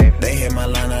 They hit my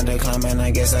line, I decline, man,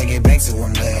 I guess I get back to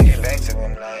them later.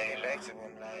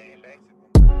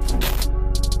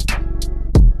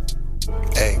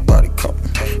 Everybody coming,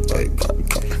 everybody coming,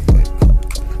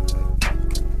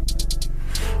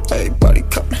 everybody coming, everybody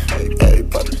coming,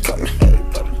 everybody coming,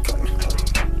 everybody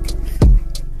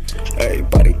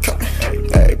coming,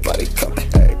 everybody coming,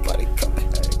 everybody coming,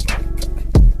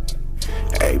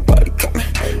 everybody coming,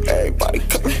 everybody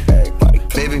coming, everybody coming.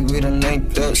 Baby, we done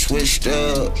linked up, switched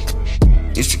up.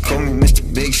 Used to call me Mr.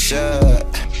 Big Shot.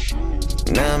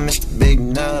 Now I'm Mr. Big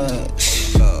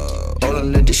Nuts. All I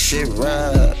let this shit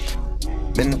ride.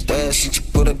 Been the west since you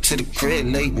put up to the crib,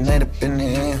 late night up in the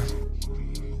air.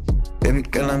 Baby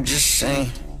girl, I'm just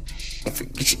saying. Don't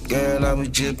forget your girl, I was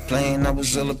just playing. I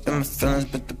was all up in my feelings,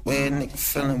 but the way a nigga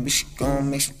feeling, we should go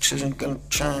and make some children. Girl, I'm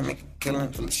trying to make a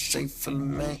killing, feel safe, feel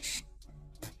amazed.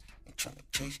 Ain't trying to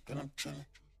chase, girl, I'm trying.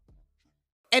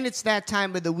 And it's that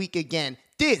time of the week again.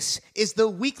 This is the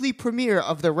weekly premiere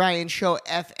of The Ryan Show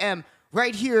FM,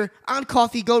 right here on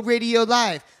Coffee Goat Radio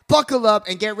Live. Buckle up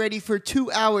and get ready for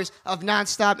 2 hours of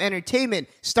nonstop entertainment,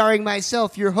 starring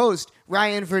myself, your host,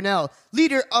 Ryan Vernell,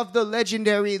 leader of the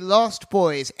legendary Lost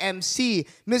Boys, MC,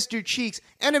 Mr. Cheeks,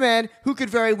 and a man who could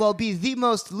very well be the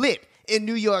most lit in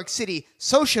New York City,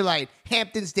 socialite,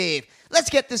 Hamptons Dave. Let's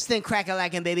get this thing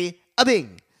crack-a-lackin', baby.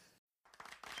 A-bing.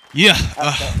 Yeah,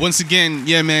 once again,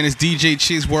 yeah, man, it's DJ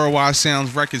Cheeks, Worldwide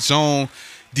Sounds Record Zone.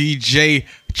 DJ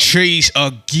Chase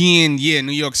again. Yeah,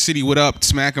 New York City, what up?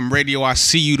 Smack 'em Radio, I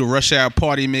see you. The Rush Hour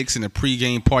Party Mix and the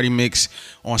pregame party mix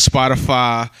on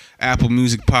Spotify, Apple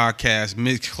Music Podcast,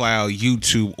 Mixcloud,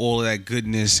 YouTube, all of that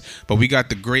goodness. But we got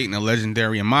the great and the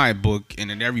legendary in my book, and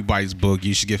in everybody's book,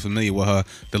 you should get familiar with her,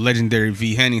 the legendary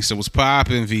V Henny. So what's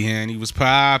poppin', V Henny? What's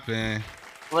poppin'?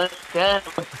 What's good?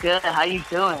 What's good? How you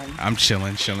doing? I'm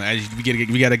chilling. We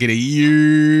gotta get a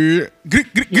year. You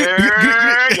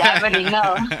already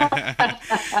know.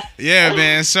 Yeah,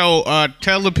 man. So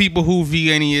tell the people who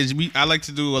V-Henny is. I like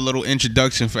to do a little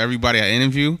introduction for everybody I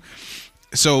interview.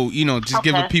 So, just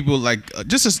give the people like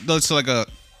like a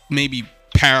maybe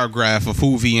paragraph of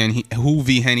who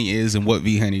V-Henny is and what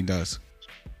V-Henny does.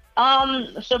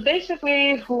 So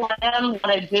basically who I am, what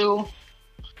I do.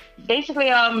 Basically,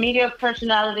 a media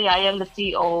personality. I am the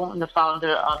CEO and the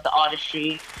founder of The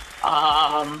Artistry,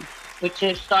 which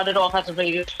is started off as a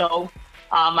radio show.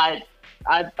 I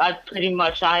have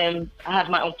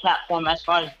my own platform as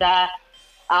far as that.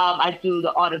 I do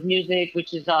the art of music,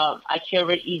 which is I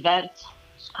curate events,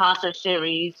 concert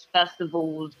series,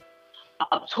 festivals,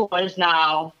 tours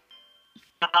now.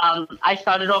 I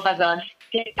started off as a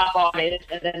hip-hop artist,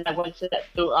 and then I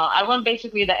went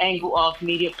basically the angle of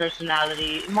media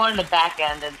personality, more in the back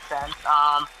end in a sense.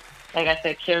 Like I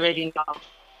said, curating,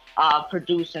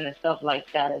 producing and stuff like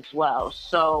that as well.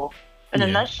 So in a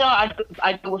nutshell, I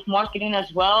deal with marketing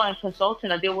as well and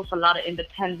consulting. I deal with a lot of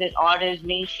independent artists,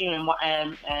 mainstream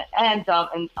and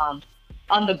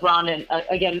underground and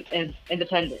again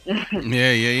independent.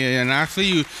 Yeah. And I feel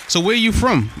you. So where you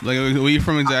from? Like where you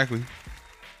from exactly?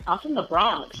 I'm from the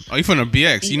Bronx. Oh, you from the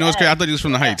BX? You know what's crazy? I thought you was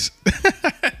from the Heights.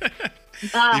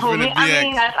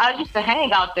 I used to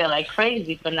hang out there like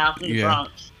crazy, but now I'm from the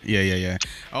Bronx. Yeah.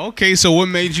 Okay, so what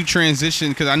made you transition?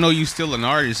 Because I know you still an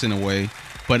artist in a way,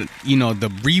 but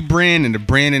the rebrand and the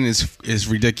branding is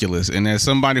ridiculous. And as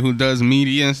somebody who does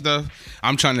media and stuff,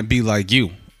 I'm trying to be like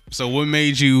you. So what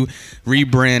made you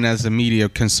rebrand as a media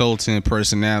consultant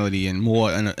personality and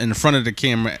more in front of the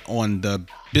camera on the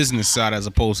business side as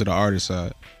opposed to the artist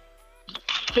side?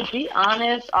 To be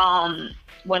honest, the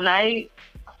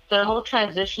whole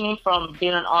transitioning from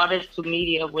being an artist to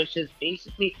media, which is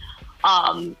basically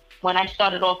when I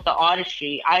started off the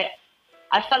artistry, I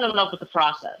fell in love with the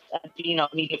process of being a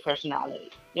media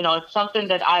personality. It's something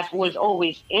that I was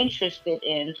always interested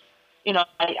in.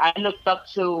 I looked up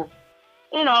to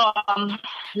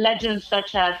legends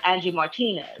such as Angie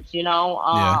Martinez.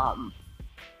 I'm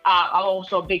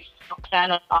also a big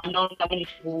fan of, I know that many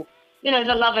people, there's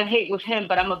a love and hate with him,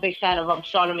 but I'm a big fan of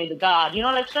Charlamagne the God.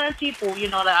 Like certain people,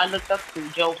 that I looked up to,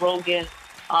 Joe Rogan,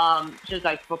 just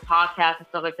like for podcasts and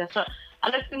stuff like that. So I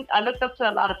looked up to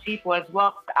a lot of people as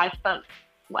well. I felt,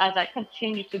 as I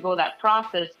continued to go that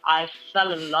process, I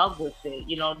fell in love with it,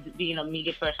 being a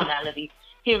media personality,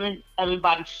 hearing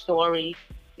everybody's story,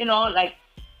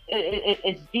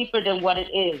 it's deeper than what it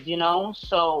is,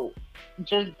 So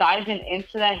just diving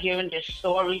into that, hearing their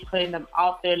story, putting them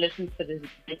out there, listening to the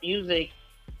music,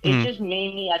 it just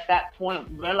made me at that point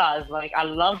realize, like, I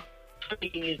love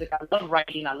making music. I love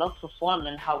writing. I love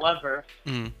performing. However,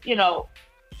 Mhm. you know,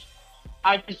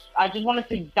 I just wanted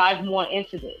to dive more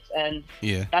into this, and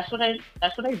Yeah. that's what I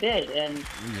did, and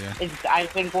Yeah.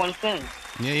 I've been going since.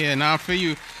 Yeah, nah, I feel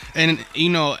you. And you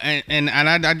know, and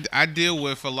I deal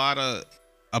with a lot of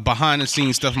behind the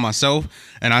scenes stuff myself,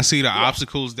 and I see the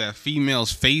obstacles that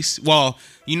females face. Well,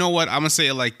 you know what? I'm gonna say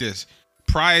it like this: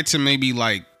 prior to maybe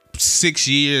like 6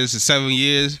 years or 7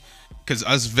 years, because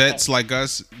us vets like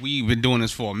us, we've been doing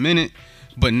this for a minute,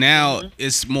 but now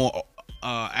it's more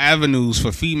avenues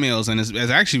for females, and it's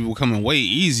actually becoming way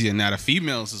easier now. The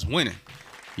females is winning.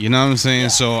 You know what I'm saying?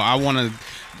 So I want to,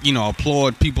 you know,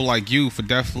 applaud people like you for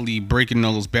definitely breaking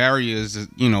those barriers,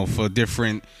 you know, for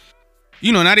different,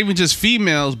 you know, not even just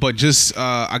females, but just,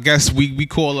 I guess we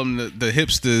call them the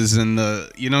hipsters and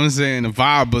the, you know what I'm saying, the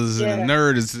vibers and the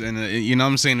nerds and, you know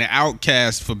what I'm saying, the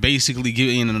outcasts, for basically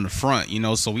getting in the front, you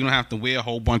know, so we don't have to wear a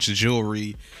whole bunch of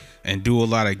jewelry and do a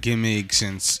lot of gimmicks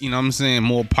and, you know what I'm saying,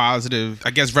 more positive,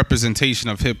 I guess, representation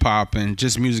of hip hop and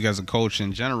just music as a culture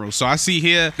in general. So I see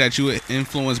here that you were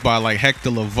influenced by like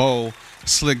Hector Lavoe,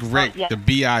 Slick Rick, the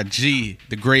B.I.G.,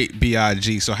 the great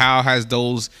B.I.G. So how has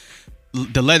those,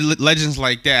 the legends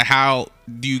like that, how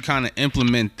do you kind of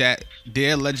implement that,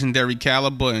 their legendary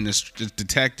caliber and the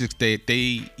tactics that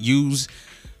they use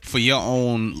for your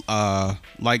own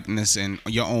likeness and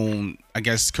your own, I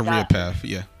guess, career path?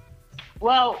 Yeah.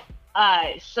 Well,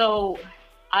 so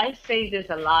I say this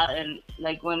a lot, and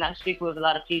like when I speak with a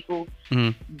lot of people,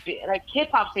 like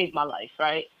hip hop saved my life,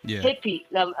 right? Yeah. Biggie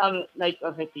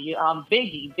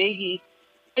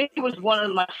was one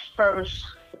of my first,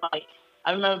 like,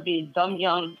 I remember being dumb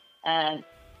young, and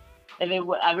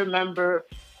I remember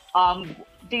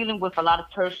dealing with a lot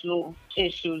of personal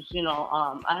issues. You know,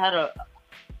 I had a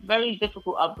very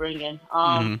difficult upbringing,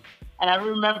 and I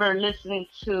remember listening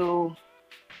to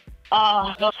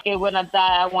okay, when I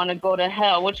die, I want to go to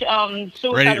hell. Which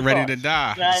suicidal ready thoughts, to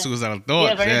die. right? Suicidal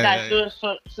thoughts. Yeah, ready to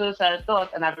die. Suicidal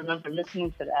thoughts, and I remember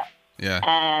listening to that. Yeah.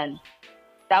 And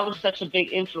that was such a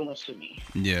big influence to me.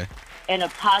 Yeah. In a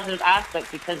positive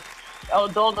aspect, because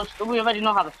although we already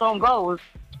know how the song goes,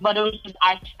 but it was just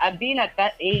I being at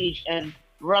that age and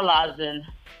realizing,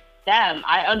 damn,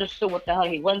 I understood what the hell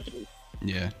he went through.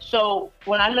 Yeah. So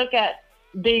when I look at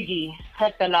Biggie,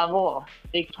 Hector Lavoe,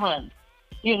 Big Pun,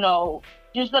 you know,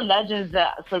 just the legends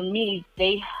that for me,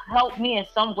 they helped me in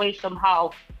some way, somehow.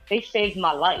 They saved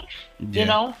my life, you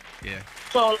know? Yeah.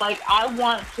 So, like, I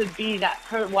want to be that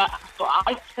person. So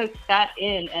I took that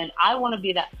in, and I want to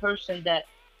be that person that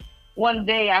one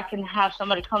day I can have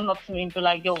somebody come up to me and be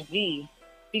like, yo, V,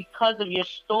 because of your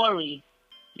story,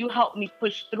 you helped me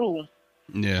push through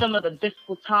some of the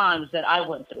difficult times that I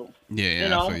went through. Yeah, you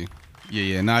know? I feel you.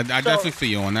 Yeah. No, I definitely feel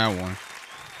you on that one.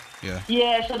 Yeah.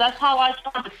 Yeah, so that's how I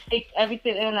try to take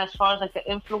everything in as far as like the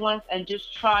influence and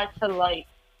just try to like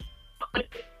put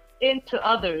it into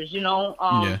others, you know.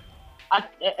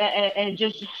 And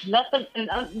just let them, you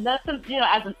know,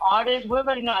 as an artist, we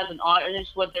already know as an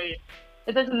artist, whether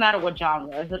it doesn't matter what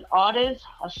genre. As an artist,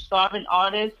 a starving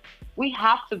artist, we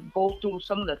have to go through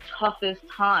some of the toughest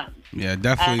times. Yeah,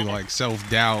 definitely, like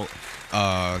self-doubt.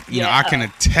 You know, I can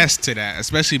attest to that,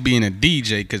 especially being a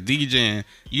DJ, because DJing,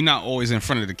 you're not always in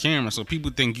front of the camera, so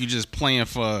people think you just playing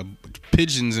for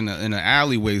pigeons in an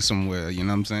alleyway somewhere. You know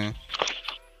what I'm saying?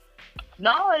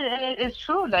 No, it's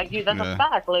true. Like, that's a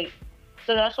fact. Like,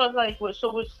 so that's what, like,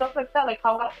 so with stuff like that, like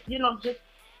how I, you know, just,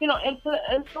 you know,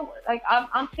 like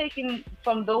I'm taking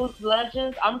from those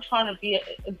legends. I'm trying to be,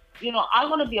 you know, I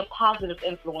want to be a positive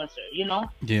influencer. You know.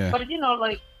 Yeah. But you know,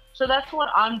 like, so that's what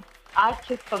I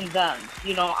took from them.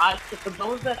 You know, I took from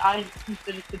those that I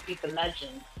consider to be the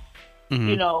legends.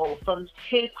 You know, from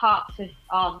hip hop to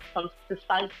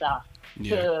salsa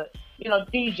to, you know,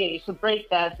 DJs to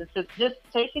breakdancers, to just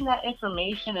taking that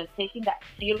information and taking that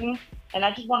feeling, and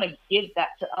I just want to give that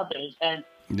to others. And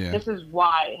this is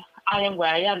why I am where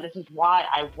I am. This is why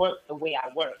I work the way I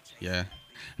work. Yeah.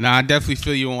 Now I definitely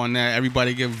feel you on that.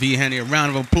 Everybody give V Henny a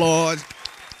round of applause.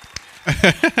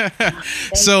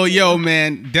 So yo,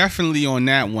 man, definitely on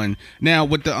that one. Now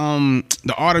with the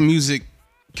Art of Music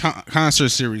concert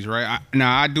series, right?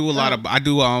 I do a lot of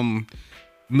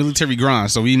military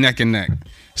grind, so we neck and neck.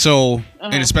 So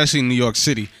and especially in New York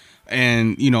City,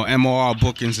 and you know MOR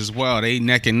bookings as well. They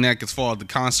neck and neck as far as the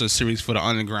concert series for the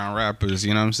underground rappers.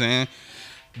 You know what I'm saying?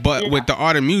 But with the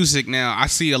Art of Music now, I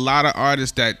see a lot of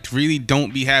artists that really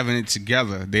don't be having it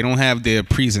together. They don't have their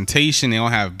presentation. They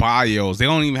don't have bios. They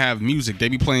don't even have music. They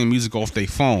be playing music off their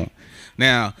phone.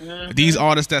 Now, these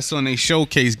artists that's on their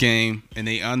showcase game and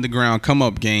they underground come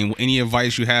up game, any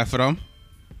advice you have for them?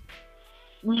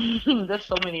 There's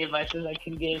so many advices I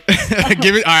can give.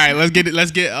 Give it. All right, let's get 2.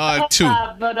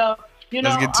 But you know,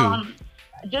 let's get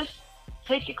 2. Just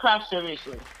take your craft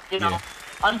seriously. You know,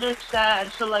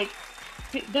 understand. So like,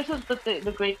 this is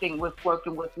the great thing with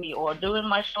working with me or doing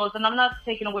my shows, and I'm not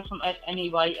taking away from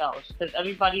anybody else because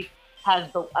everybody has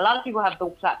a lot of people have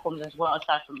those platforms as well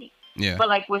aside from me. Yeah. But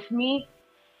like with me,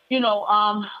 you know,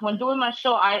 when doing my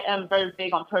show, I am very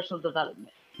big on personal development.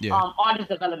 Yeah. Artist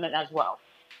development as well.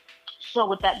 So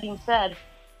with that being said,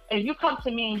 if you come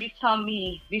to me and you tell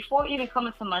me before even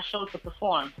coming to my show to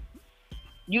perform,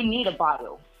 you need a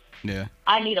bio. Yeah.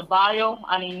 I need a bio,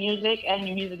 I need music, and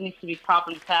your music needs to be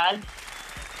properly tagged.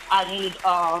 I need,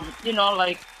 you know,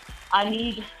 like,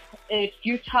 if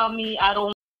you tell me I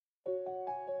don't.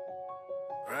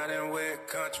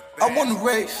 I wanna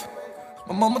rave.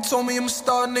 My mama told me I'm a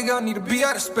star, nigga, I need to be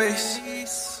out of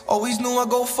space. Always knew I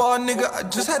go far, nigga, I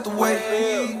just had to wait.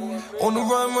 On the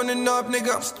run, running up,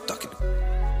 nigga, I'm stuck in the...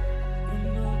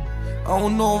 I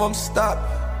don't know if I'm stopped.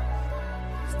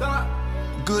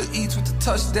 Good eats with the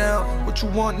touchdown, what you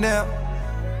want now?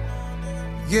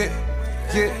 Yeah.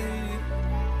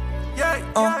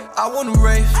 I wanna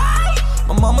rave.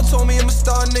 My mama told me I'm a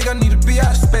star, nigga, I need to be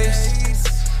out of space.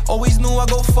 Always knew I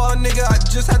go far, nigga, I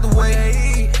just had to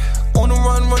wait. On the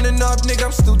run, running up, nigga,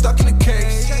 I'm still ducking the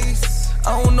case.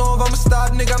 I don't know if I'ma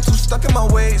stop, nigga, I'm too stuck in my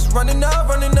ways. Running up,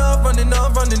 running up, running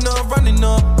up, running up, running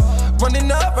up.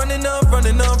 Running up, running up,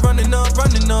 running up, running up,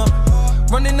 running up.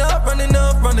 Running up, running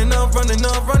up, running up, running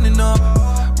up, running up.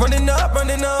 Running up,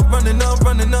 running up, running up,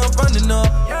 running up, running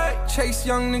up. Chase,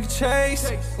 young nigga,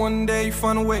 chase. One day you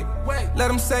find a way. Let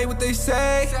them say what they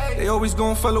say. They always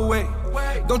gon' fall away.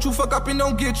 Don't you fuck up and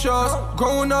don't get yours.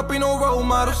 Growing up ain't no role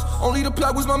models. Only the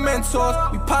plug was my mentors.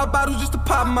 We pop bottles just to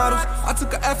pop models. I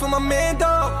took a F for my man,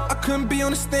 dog. I couldn't be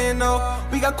on the stand, though.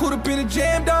 We got caught up in a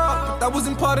jam, dog. That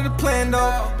wasn't part of the plan,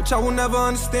 though. But y'all will never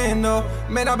understand, though.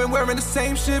 Man, I've been wearing the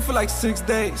same shit for like 6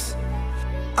 days.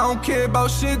 I don't care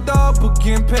about shit, dog, but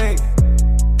getting paid.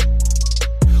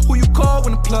 Who you call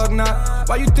when the plug not?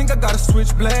 Why you think I got a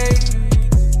switchblade?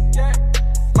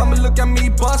 Mama look at me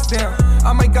bust down.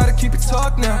 I might gotta keep it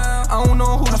talk now. I don't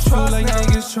know who to trust like now.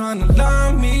 Niggas tryna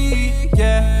lie me,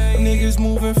 yeah. Niggas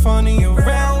moving funny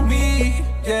around me,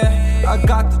 yeah. I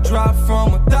got the drop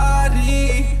from a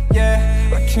daddy,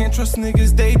 yeah. I can't trust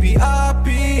niggas, they be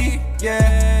happy,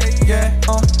 yeah.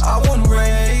 I wanna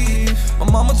rave. My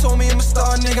mama told me I'm a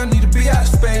star, nigga, I need to be out of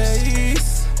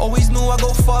space. Always knew I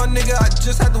go far, nigga, I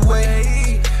just had to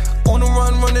wait. On the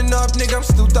run, running up, nigga, I'm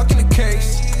still ducking the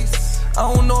case.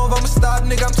 I don't know if I'ma stop,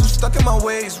 nigga, I'm too stuck in my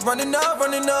ways. Running up,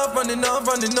 running up, running up,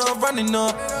 running up, running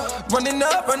up. Running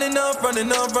up, running up,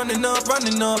 running up, running up,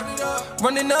 running up.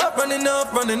 Running up, running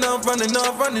up, running up, running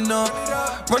up, running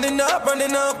up. Running up,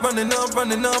 running up, running up,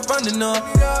 running up, running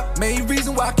up. Main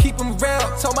reason why I keep them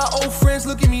around. Tell my old friends,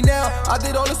 look at me now. I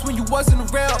did all this when you wasn't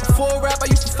around. Before rap, I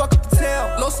used to fuck up the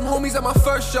town. Lost some homies at my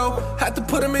first show. Had to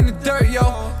put them in the dirt, yo.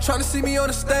 Tryna see me on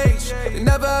the stage. They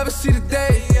never ever see the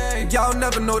day. Y'all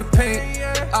never know the pain.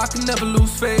 I can never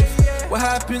lose faith. What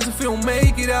happens if you don't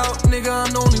make it out? Nigga,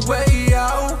 I'm the only way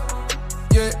out.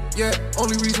 Yeah,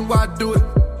 only reason why I do it.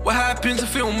 What happens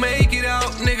if you don't make it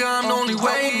out? Nigga, I'm the only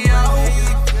way out.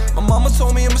 My mama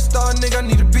told me I'm a star, nigga, I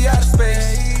need to be out of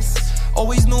space.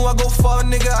 Always knew I go far,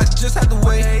 nigga, I just had to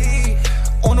wait.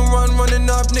 On the run, running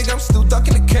up, nigga, I'm still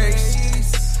ducking the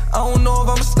case. I don't know if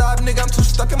I'ma stop, nigga, I'm too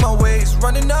stuck in my ways.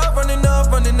 Running up, running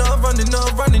up, running up, running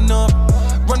up, running up.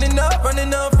 Running up,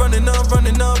 running up, running up,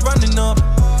 running up, running up.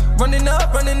 Running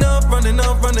up, running up, running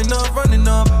up, running up, running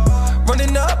up.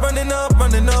 Running up, running up,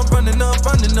 running up, running up,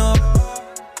 running up.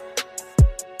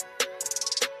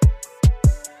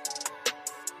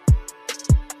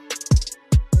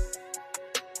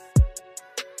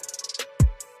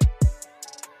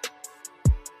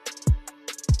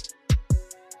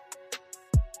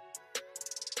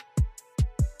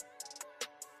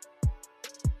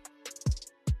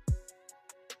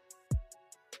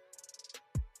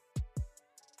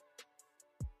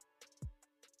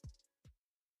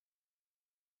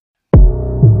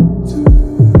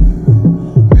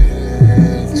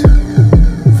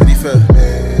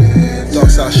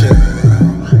 Darkside shit.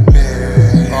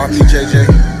 RP JJ,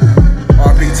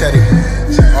 RP Teddy,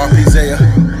 RP Zaya,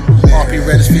 RP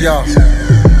Red is for y'all.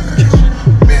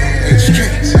 HK.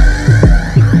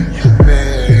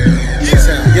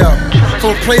 Yo,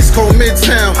 from a place called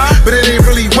Midtown, but it ain't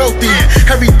really wealthy.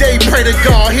 Every day pray to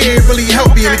God, he ain't really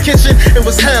help me. In the kitchen, it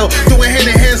was hell, doing hand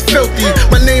in hands filthy.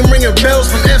 My name ringing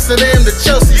bells from Amsterdam to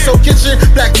Chelsea. So kitchen,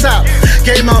 black top,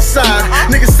 game outside.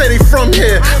 Niggas say they from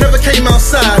here, never came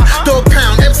outside. Dog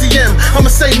pound, MCM,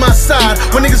 I'ma say my side.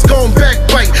 When niggas going back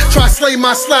bite, try slay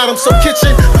my slide. I'm so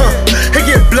kitchen, it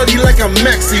get bloody like a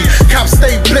maxi. Cops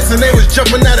stay blitzing, they was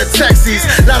jumping out of taxis.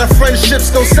 Lot of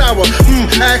friendships go sour,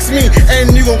 ask me,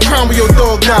 and you gon' cry when your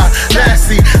dog die.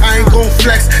 Lassie, I ain't gon'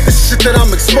 flex, this shit that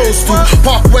I'm exposed to.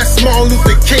 Park West, Martin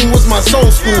Luther King was my zone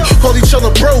school. Call each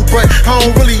other bro, but I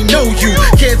don't really know you.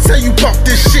 Can't tell you about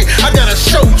this shit, I gotta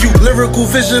show you. Lyrical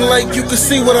vision like you can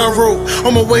see what I wrote.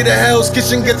 On my way to Hell's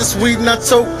Kitchen, get this weed and I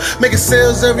tote. Making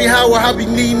sales every hour, I be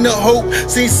needing a hope.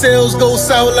 Seen sales go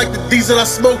sour like the diesel I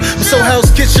smoke. So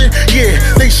Hell's Kitchen, yeah,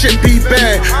 they shit be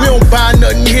bad. We don't buy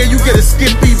nothing here, you get a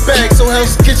skippy bag. So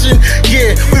Hell's Kitchen,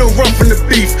 yeah, we don't run from the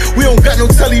beef. We don't got no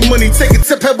telly money, take it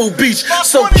to Pebble Beach.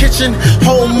 So kitchen,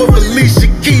 home of Alicia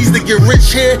Keys. To get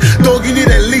rich here, dog, you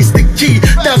need at least the key.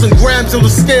 1,000 grams on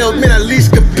the scale, man, at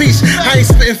least capiche. I ain't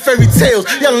spitting fairy tales,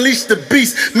 y'all unleash the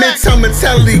beast.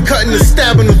 Mentality, cutting and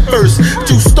stabbing them first.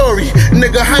 2-story,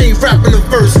 nigga, I ain't rapping the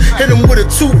verse. Hit him with a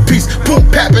 2-piece, boom,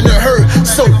 papping the hurt.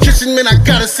 So kitchen, man, I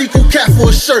got a sequel cat for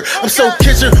a shirt. I'm so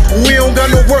kitchen, we don't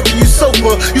got no work and you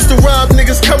sober. Used to rob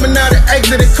niggas coming out of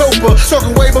exit and Copa.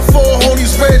 Talking way before all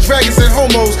these red dragons and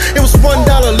homos. It was $1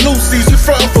 Lucy's, you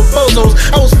frontin' for bozos.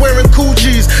 I was wearing cool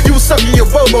G's, you was sucking your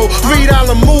bobo. $3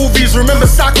 movies, remember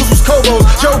Sockles was Kobos.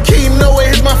 Joe Keem, Noah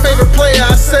is my favorite player,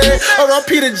 I said.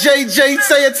 R.I.P. to JJ,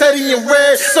 Taya, Teddy, and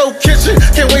Red. So kitchen,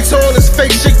 can't wait till all this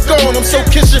fake shit gone. I'm so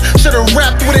kitchen, should've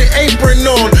rapped with an apron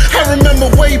on. I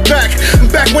remember way back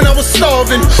when I was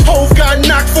starving. Hove got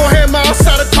knocked for a hammer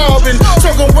outside of Carbon.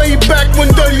 Talking way back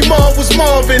when Dirty Marv was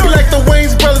Marvin. Like the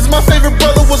Wayne's brothers, my favorite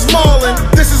brother was Marlon.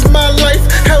 This is my life,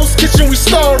 Hell's Kitchen, we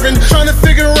starring. Trying to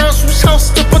figure out which house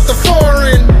to put the floor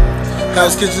in.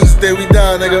 Hell's Kitchen's the day we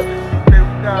die, nigga.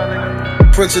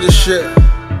 Prince of the shit.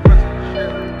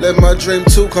 Let My Dream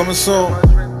 2 coming soon.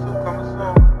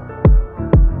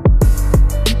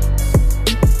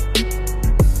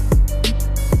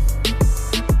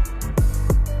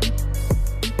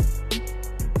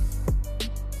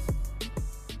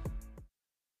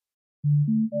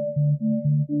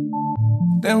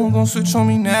 Then who gon' switch on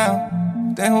me now?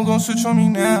 Then who gon' switch on me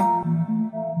now?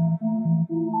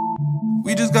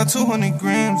 We just got 200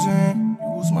 grams in.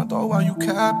 You was my dog while you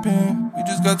capping. We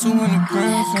just got 200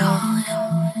 grams in.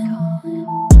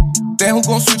 Then who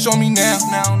gon' switch on me now?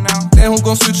 Then who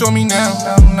gon' switch on me now?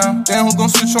 Then who gon'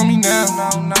 switch on me now?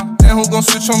 Then who gon'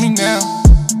 switch on me now?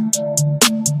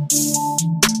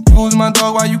 You was my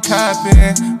dog while you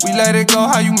capping. We let it go,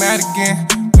 how you mad again?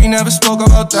 We never spoke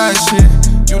about that shit.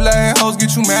 You letting hoes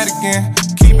get you mad again.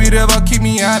 Keep it up, I'll keep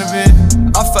me out of it.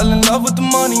 I fell in love with the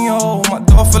money, oh. My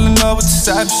dog fell in love with the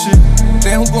savage shit.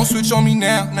 Then who gon' switch on me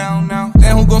now?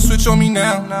 Then who gon' switch on me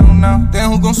now? Then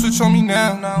who gon' switch on me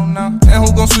now? Then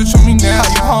who gon' switch on me now? How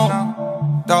you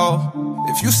home, dawg?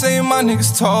 If you saying my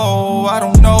niggas told, I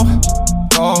don't know,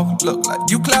 dawg. Look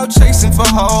like you cloud chasing for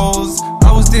hoes.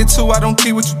 I was there too, I don't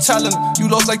care what you tellin'. You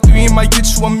lost like 3 and might get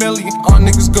you $1 million. All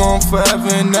niggas gone forever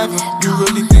and ever. You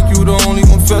really think you the only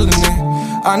one feeling it?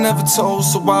 I never told,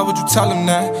 so why would you tell him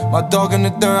that? My dog in the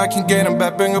dirt, I can get him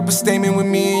back. Bring up a statement with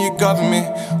me and your government.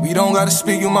 We don't gotta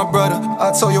speak, you my brother.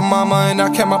 I told your mama and I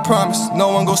kept my promise. No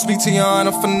one gon' speak to your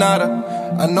honor for nada.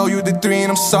 I know you did 3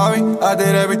 and I'm sorry. I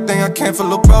did everything I can for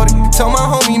Lil' Brody. Tell my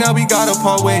homie now we gotta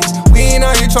part ways. We ain't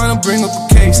out here tryna bring up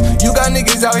a case. You got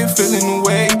niggas out here feeling the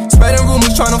way. Spreading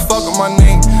rumors tryna fuck up my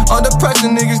name. Under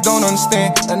pressure niggas don't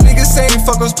understand. That niggas saying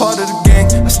fuck us part of the gang.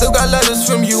 I still got letters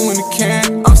from you in the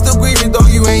can. I'm still grieving though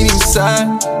you ain't even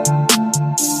sad.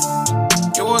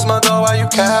 You was my dog while you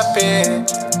capping.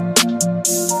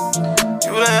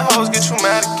 You letting hoes get you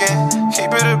mad again.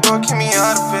 Keep it a bro, keep me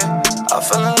out of it. I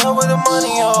fell in love with the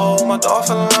money, oh. My dog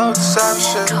fell in love with the savage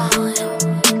shit.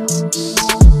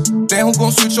 Then who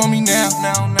gon' switch on me now?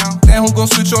 Then who gon'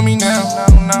 switch on me now?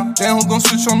 Then who gon'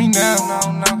 switch on me now?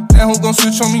 Then who gon'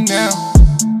 switch on me now?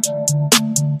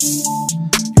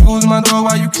 You was my dog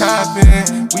while you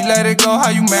capping. We let it go, how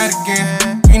you mad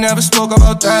again? We never spoke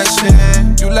about that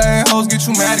shit. You letting hoes get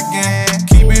you mad again.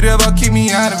 Keep it up, I'll keep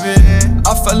me out of it.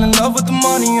 I fell in love with the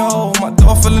money, oh. My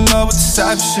dog fell in love with the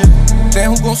savage shit. Then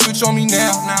who gon' switch on me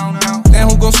now? Then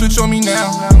who gon' switch on me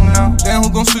now? Then who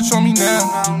gon' switch on me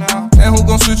now? Then who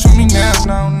gon' switch on me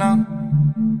now?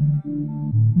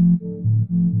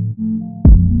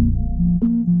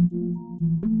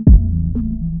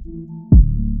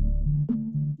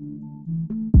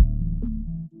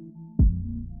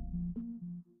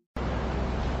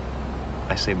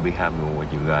 I say be happy with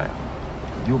what you got.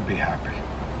 you'll be happy.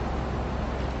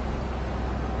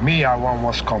 Me, I want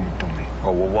what's coming to me.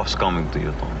 Oh, well, what's coming to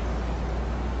you, Tony?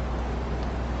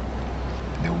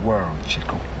 The world,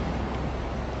 Chico.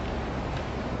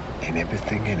 And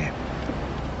everything in it.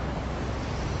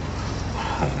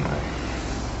 Oh, man.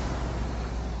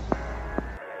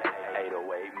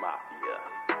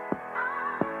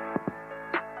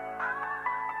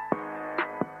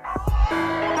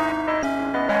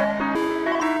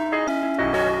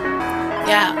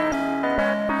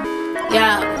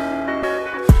 Yeah.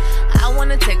 I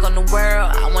wanna take on the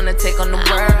world. I wanna take on the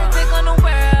world.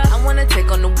 I wanna take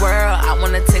on the world. I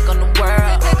wanna take on the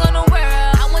world.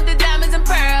 I want the diamonds and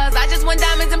pearls. I just want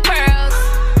diamonds and pearls.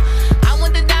 I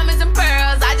want the diamonds and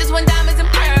pearls. I just want diamonds and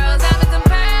pearls.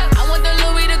 I want the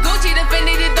Louis, the Gucci, the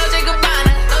Fendi, the Dolce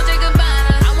Gabbana.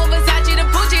 I want Versace, the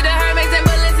Pucci, the Hermes, and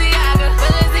Balenciaga.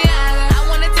 I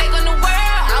wanna take on the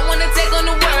world. I wanna take on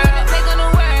the world.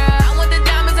 I want the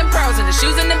diamonds and pearls and the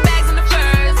shoes and the bags and the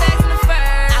furs.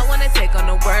 I wanna take on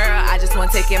the world. I just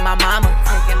wanna take in my mama.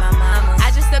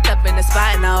 I just stepped up in the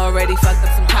spot and I already fucked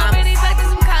up some commas.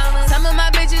 Some of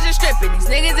my bitches are stripping. These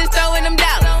niggas is throwing them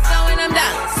dollars.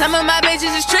 Some of my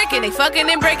bitches is tricking. They fucking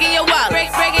and breaking your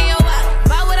wallet.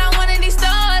 Buy what I want in these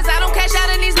stores. I don't cash out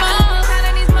in these malls.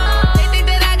 They think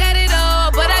that I got it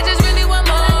all, but I just really want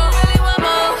more.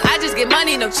 I just get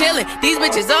money, no chillin'. These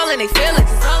bitches all in they feelings.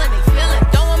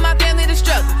 Don't want my family to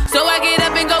struggle, so I get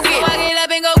up and go get.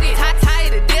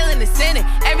 Tired of dealing and sinning.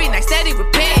 Every night steady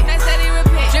repent.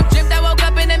 Dripped, I woke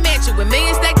up in a mansion with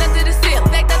millions stacked up to the ceiling.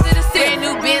 Brand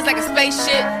new Benz like a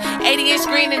spaceship. 80-inch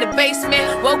screen in the basement.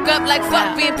 Woke up like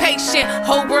fuck being patient.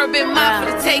 Whole world been mine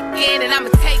for the taking, and I'ma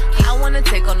take it. I wanna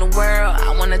take on the world.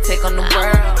 I wanna take on the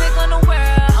world.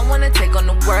 I wanna take on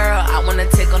the world. I wanna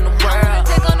take on the world.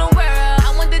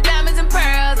 I want the diamonds and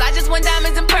pearls. I just want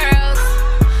diamonds and pearls.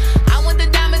 I want the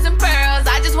diamonds and pearls.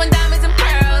 I just want diamonds and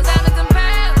pearls.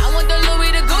 I want the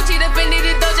Louis, the Gucci, the Fendi,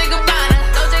 the Dolce Gabbana.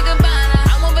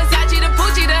 I want Versace, the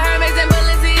Pucci, the Hermes, and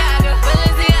Balenciaga.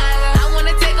 I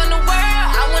wanna take on the world.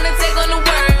 I wanna take on the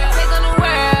world.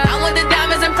 I want the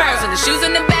diamonds and pearls and the shoes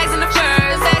and the bags and the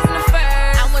furs.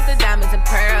 I want the diamonds and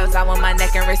pearls. I want my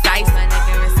neck and wrist ice.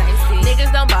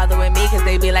 Niggas don't bother with me cause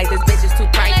they be like, this bitch is too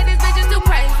pricey.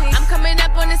 I'm coming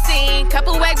up on the scene.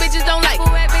 Couple whack bitches don't like me.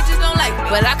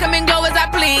 But I come and go as I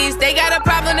please. They got a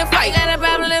problem to fight.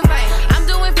 I'm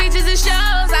doing features and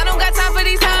shows. I don't got time for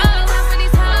these hoes.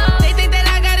 They think that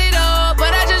I got it all,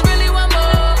 but I just really want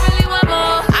more.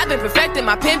 I've been perfecting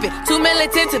my pimping. Too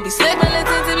militant to be slipping.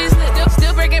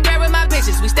 Still breaking bread with my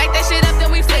bitches. We stack that shit up,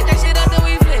 then we flip.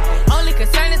 Only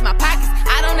concern is my pockets.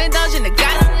 I don't indulge in the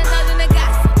gossip.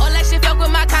 All that shit fuck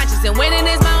with my conscience, and winning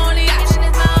is my only option.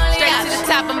 Straight to the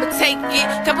top, I'ma take it.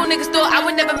 Couple niggas thought I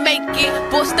would never make it.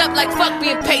 Bossed up like fuck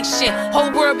being patient.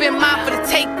 Whole world been mine for the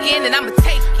taking, and I'ma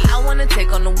take it. I wanna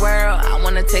take on the world. I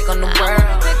wanna take on the world.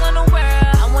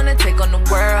 I wanna take on the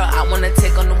world. I wanna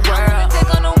take on the world.